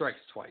never strikes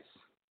twice.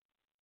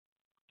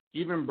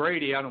 Even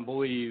Brady, I don't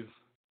believe,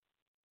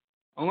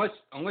 unless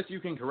you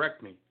can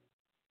correct me,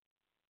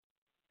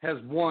 has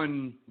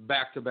won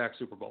back-to-back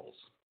Super Bowls.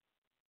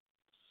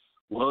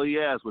 Well, he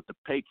has with the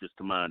Patriots,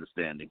 to my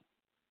understanding.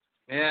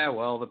 Yeah,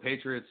 well, the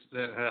Patriots,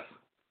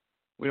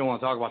 we don't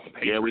want to talk about the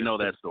Patriots. Yeah, we know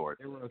that story.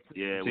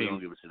 Yeah, we don't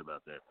give a shit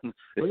about that.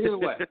 But either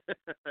way,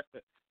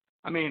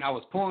 I mean, I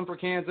was pulling for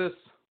Kansas.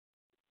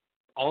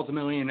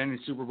 Ultimately, in any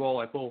Super Bowl,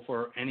 I pull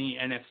for any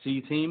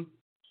NFC team,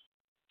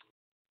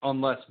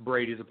 unless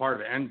Brady's a part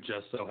of it. And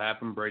just so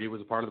happened, Brady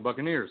was a part of the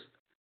Buccaneers.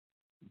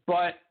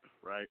 But,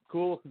 right,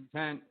 cool,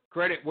 content,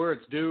 credit where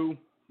it's due.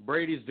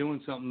 Brady's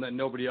doing something that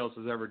nobody else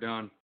has ever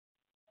done.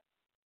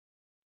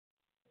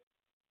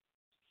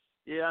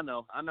 Yeah, I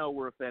know. I know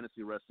we're a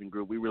fantasy wrestling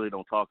group. We really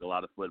don't talk a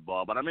lot of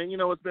football. But, I mean, you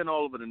know, it's been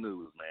all over the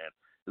news, man.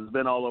 It's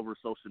been all over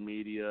social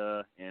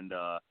media. And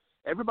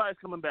everybody's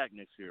coming back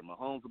next year.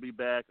 Mahomes will be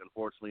back.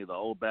 Unfortunately, the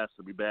old bastard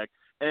will be back.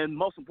 And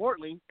most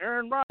importantly,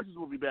 Aaron Rodgers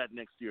will be back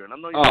next year. And I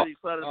know you're pretty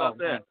excited about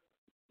that.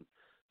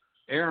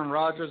 Aaron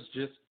Rodgers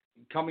just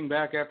coming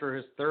back after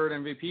his third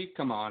MVP.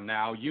 Come on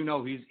now. You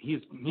know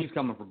he's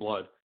coming for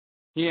blood.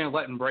 He ain't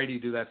letting Brady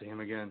do that to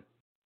him again.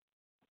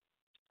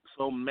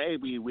 So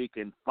maybe we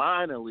can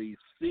finally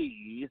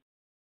see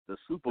the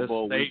Super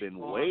Bowl we've been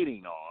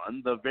waiting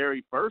on, the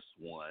very first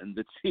one,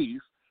 the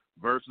Chiefs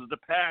versus the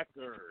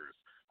Packers.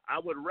 I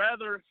would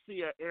rather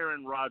see an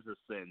Aaron Rodgers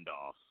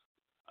send-off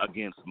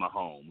against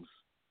Mahomes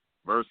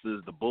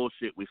versus the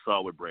bullshit we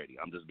saw with Brady.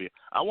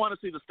 I want to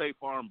see the State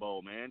Farm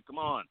Bowl, man. Come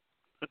on.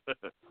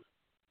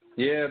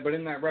 Yeah, but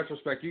in that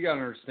retrospect, you got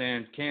to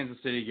understand, Kansas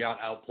City got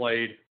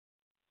outplayed.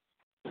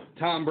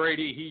 Tom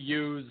Brady, he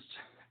used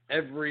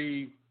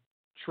every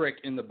trick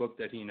in the book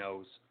that he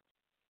knows.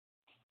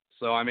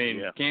 So, I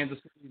mean, Kansas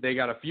City, they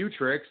got a few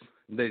tricks.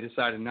 They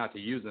decided not to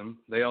use them.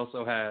 They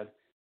also had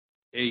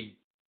a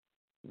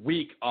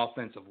weak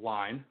offensive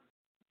line,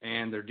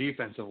 and their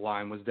defensive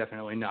line was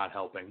definitely not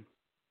helping.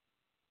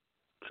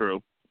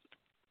 True.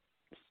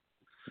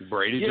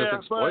 Brady just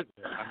exploited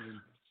it. I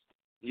mean,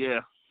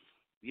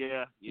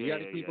 you got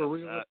to keep a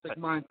realistic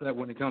mindset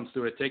when it comes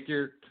to it. Take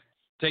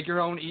your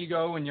own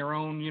ego and your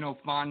own,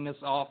 fondness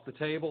off the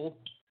table.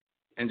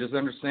 And just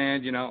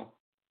understand,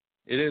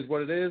 it is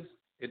what it is.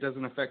 It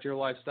doesn't affect your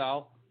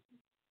lifestyle.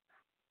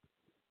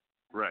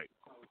 Right.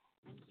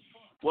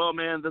 Well,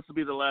 man, this will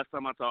be the last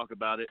time I talk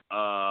about it.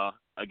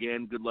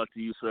 Again, good luck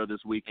to you, sir, this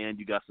weekend.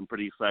 You got some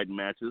pretty exciting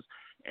matches.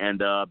 And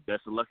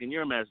best of luck in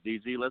your match,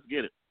 DG. Let's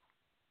get it.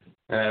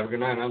 Have a good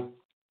night, man.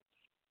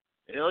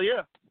 Hell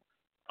yeah.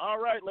 All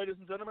right, ladies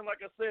and gentlemen, like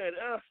I said,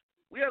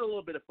 we had a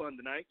little bit of fun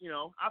tonight.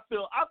 I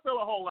feel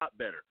a whole lot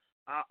better.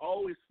 I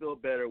always feel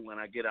better when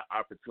I get an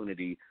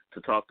opportunity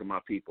to talk to my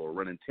people,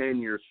 running 10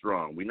 years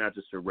strong. We're not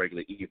just a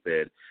regular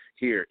E-Fed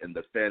here in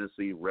the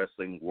Fantasy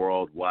Wrestling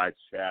Worldwide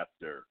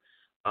chapter.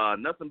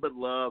 Nothing but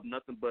love,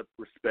 nothing but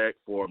respect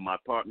for my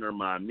partner,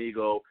 my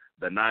amigo,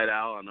 the Night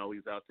Owl. I know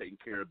he's out taking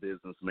care of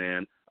business,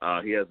 man.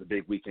 He has a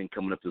big weekend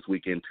coming up this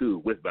weekend,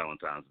 too, with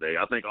Valentine's Day.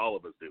 I think all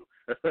of us do.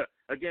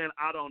 Again,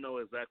 I don't know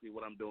exactly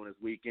what I'm doing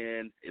this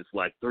weekend. It's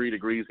like 3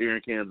 degrees here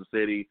in Kansas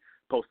City.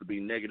 Supposed to be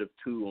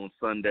 -2 on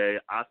Sunday.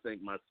 I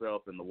think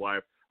myself and the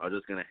wife are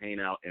just going to hang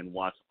out and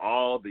watch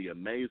all the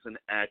amazing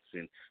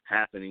action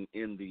happening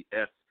in the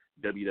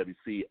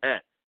FWWC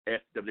at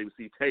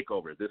FWWC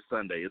Takeover this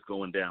Sunday. It's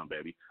going down,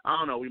 baby. I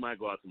don't know. We might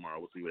go out tomorrow.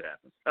 We'll see what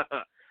happens.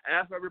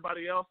 As for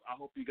everybody else, I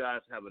hope you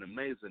guys have an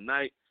amazing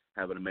night.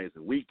 Have an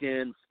amazing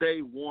weekend.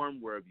 Stay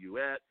warm wherever you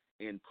at.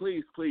 And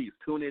please, please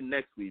tune in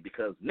next week,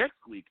 because next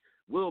week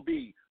will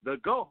be the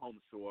go-home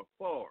show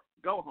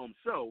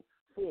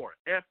for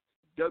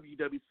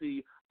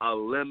FWWC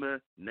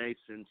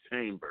Elimination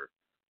Chamber.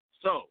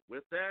 So,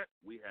 with that,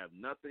 we have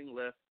nothing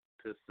left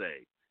to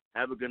say.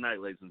 Have a good night,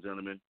 ladies and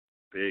gentlemen.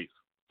 Peace.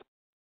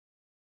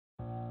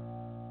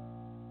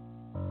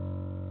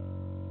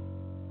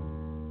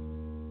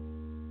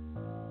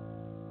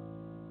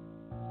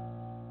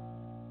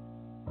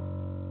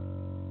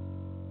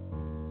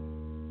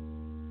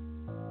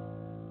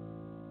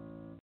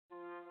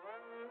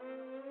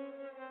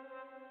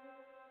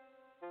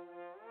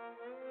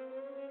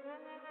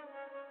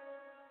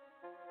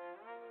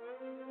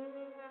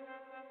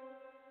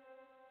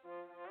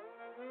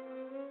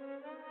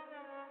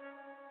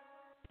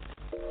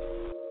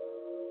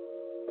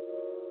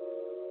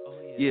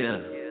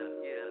 Yeah.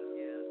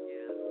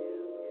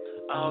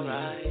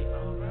 Alright.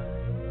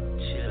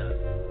 Chill.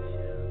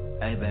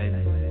 Hey,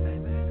 baby.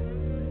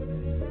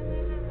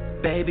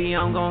 Baby,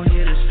 I'm gon'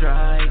 hit a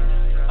strike.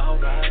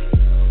 Alright.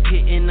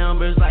 Hitting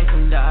numbers like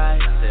some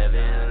dice.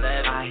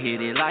 7-11. I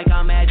hit it like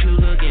I'm at you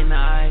looking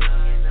nice.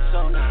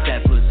 So nice.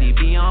 That pussy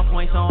be on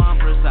point, so I'm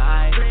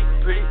precise.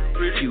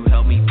 Pretty. You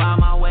help me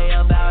find my way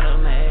about a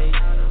maze.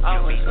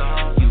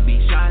 You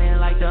be shining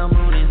like the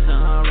moon and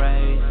sun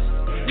rays.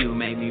 You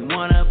make me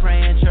wanna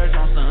pray in church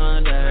on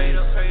Sundays.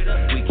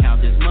 We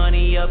count this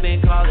money up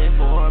and call it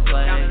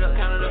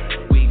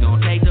foreplay. We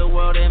gon' take the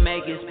world and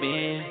make it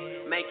spin.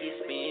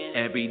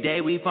 Every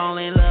day we fall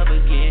in love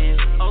again.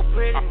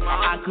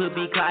 I could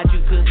be Clyde,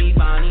 you could be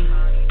Bonnie.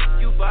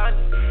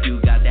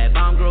 You got that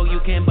bomb, girl, you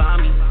can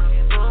bomb me.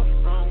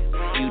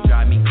 You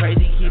drive me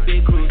crazy, keep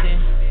it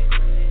cruising.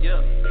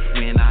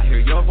 When I hear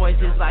your voice,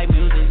 it's like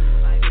music.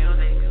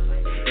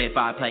 If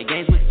I play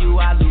games with you,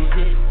 I lose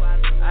it.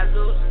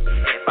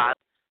 If I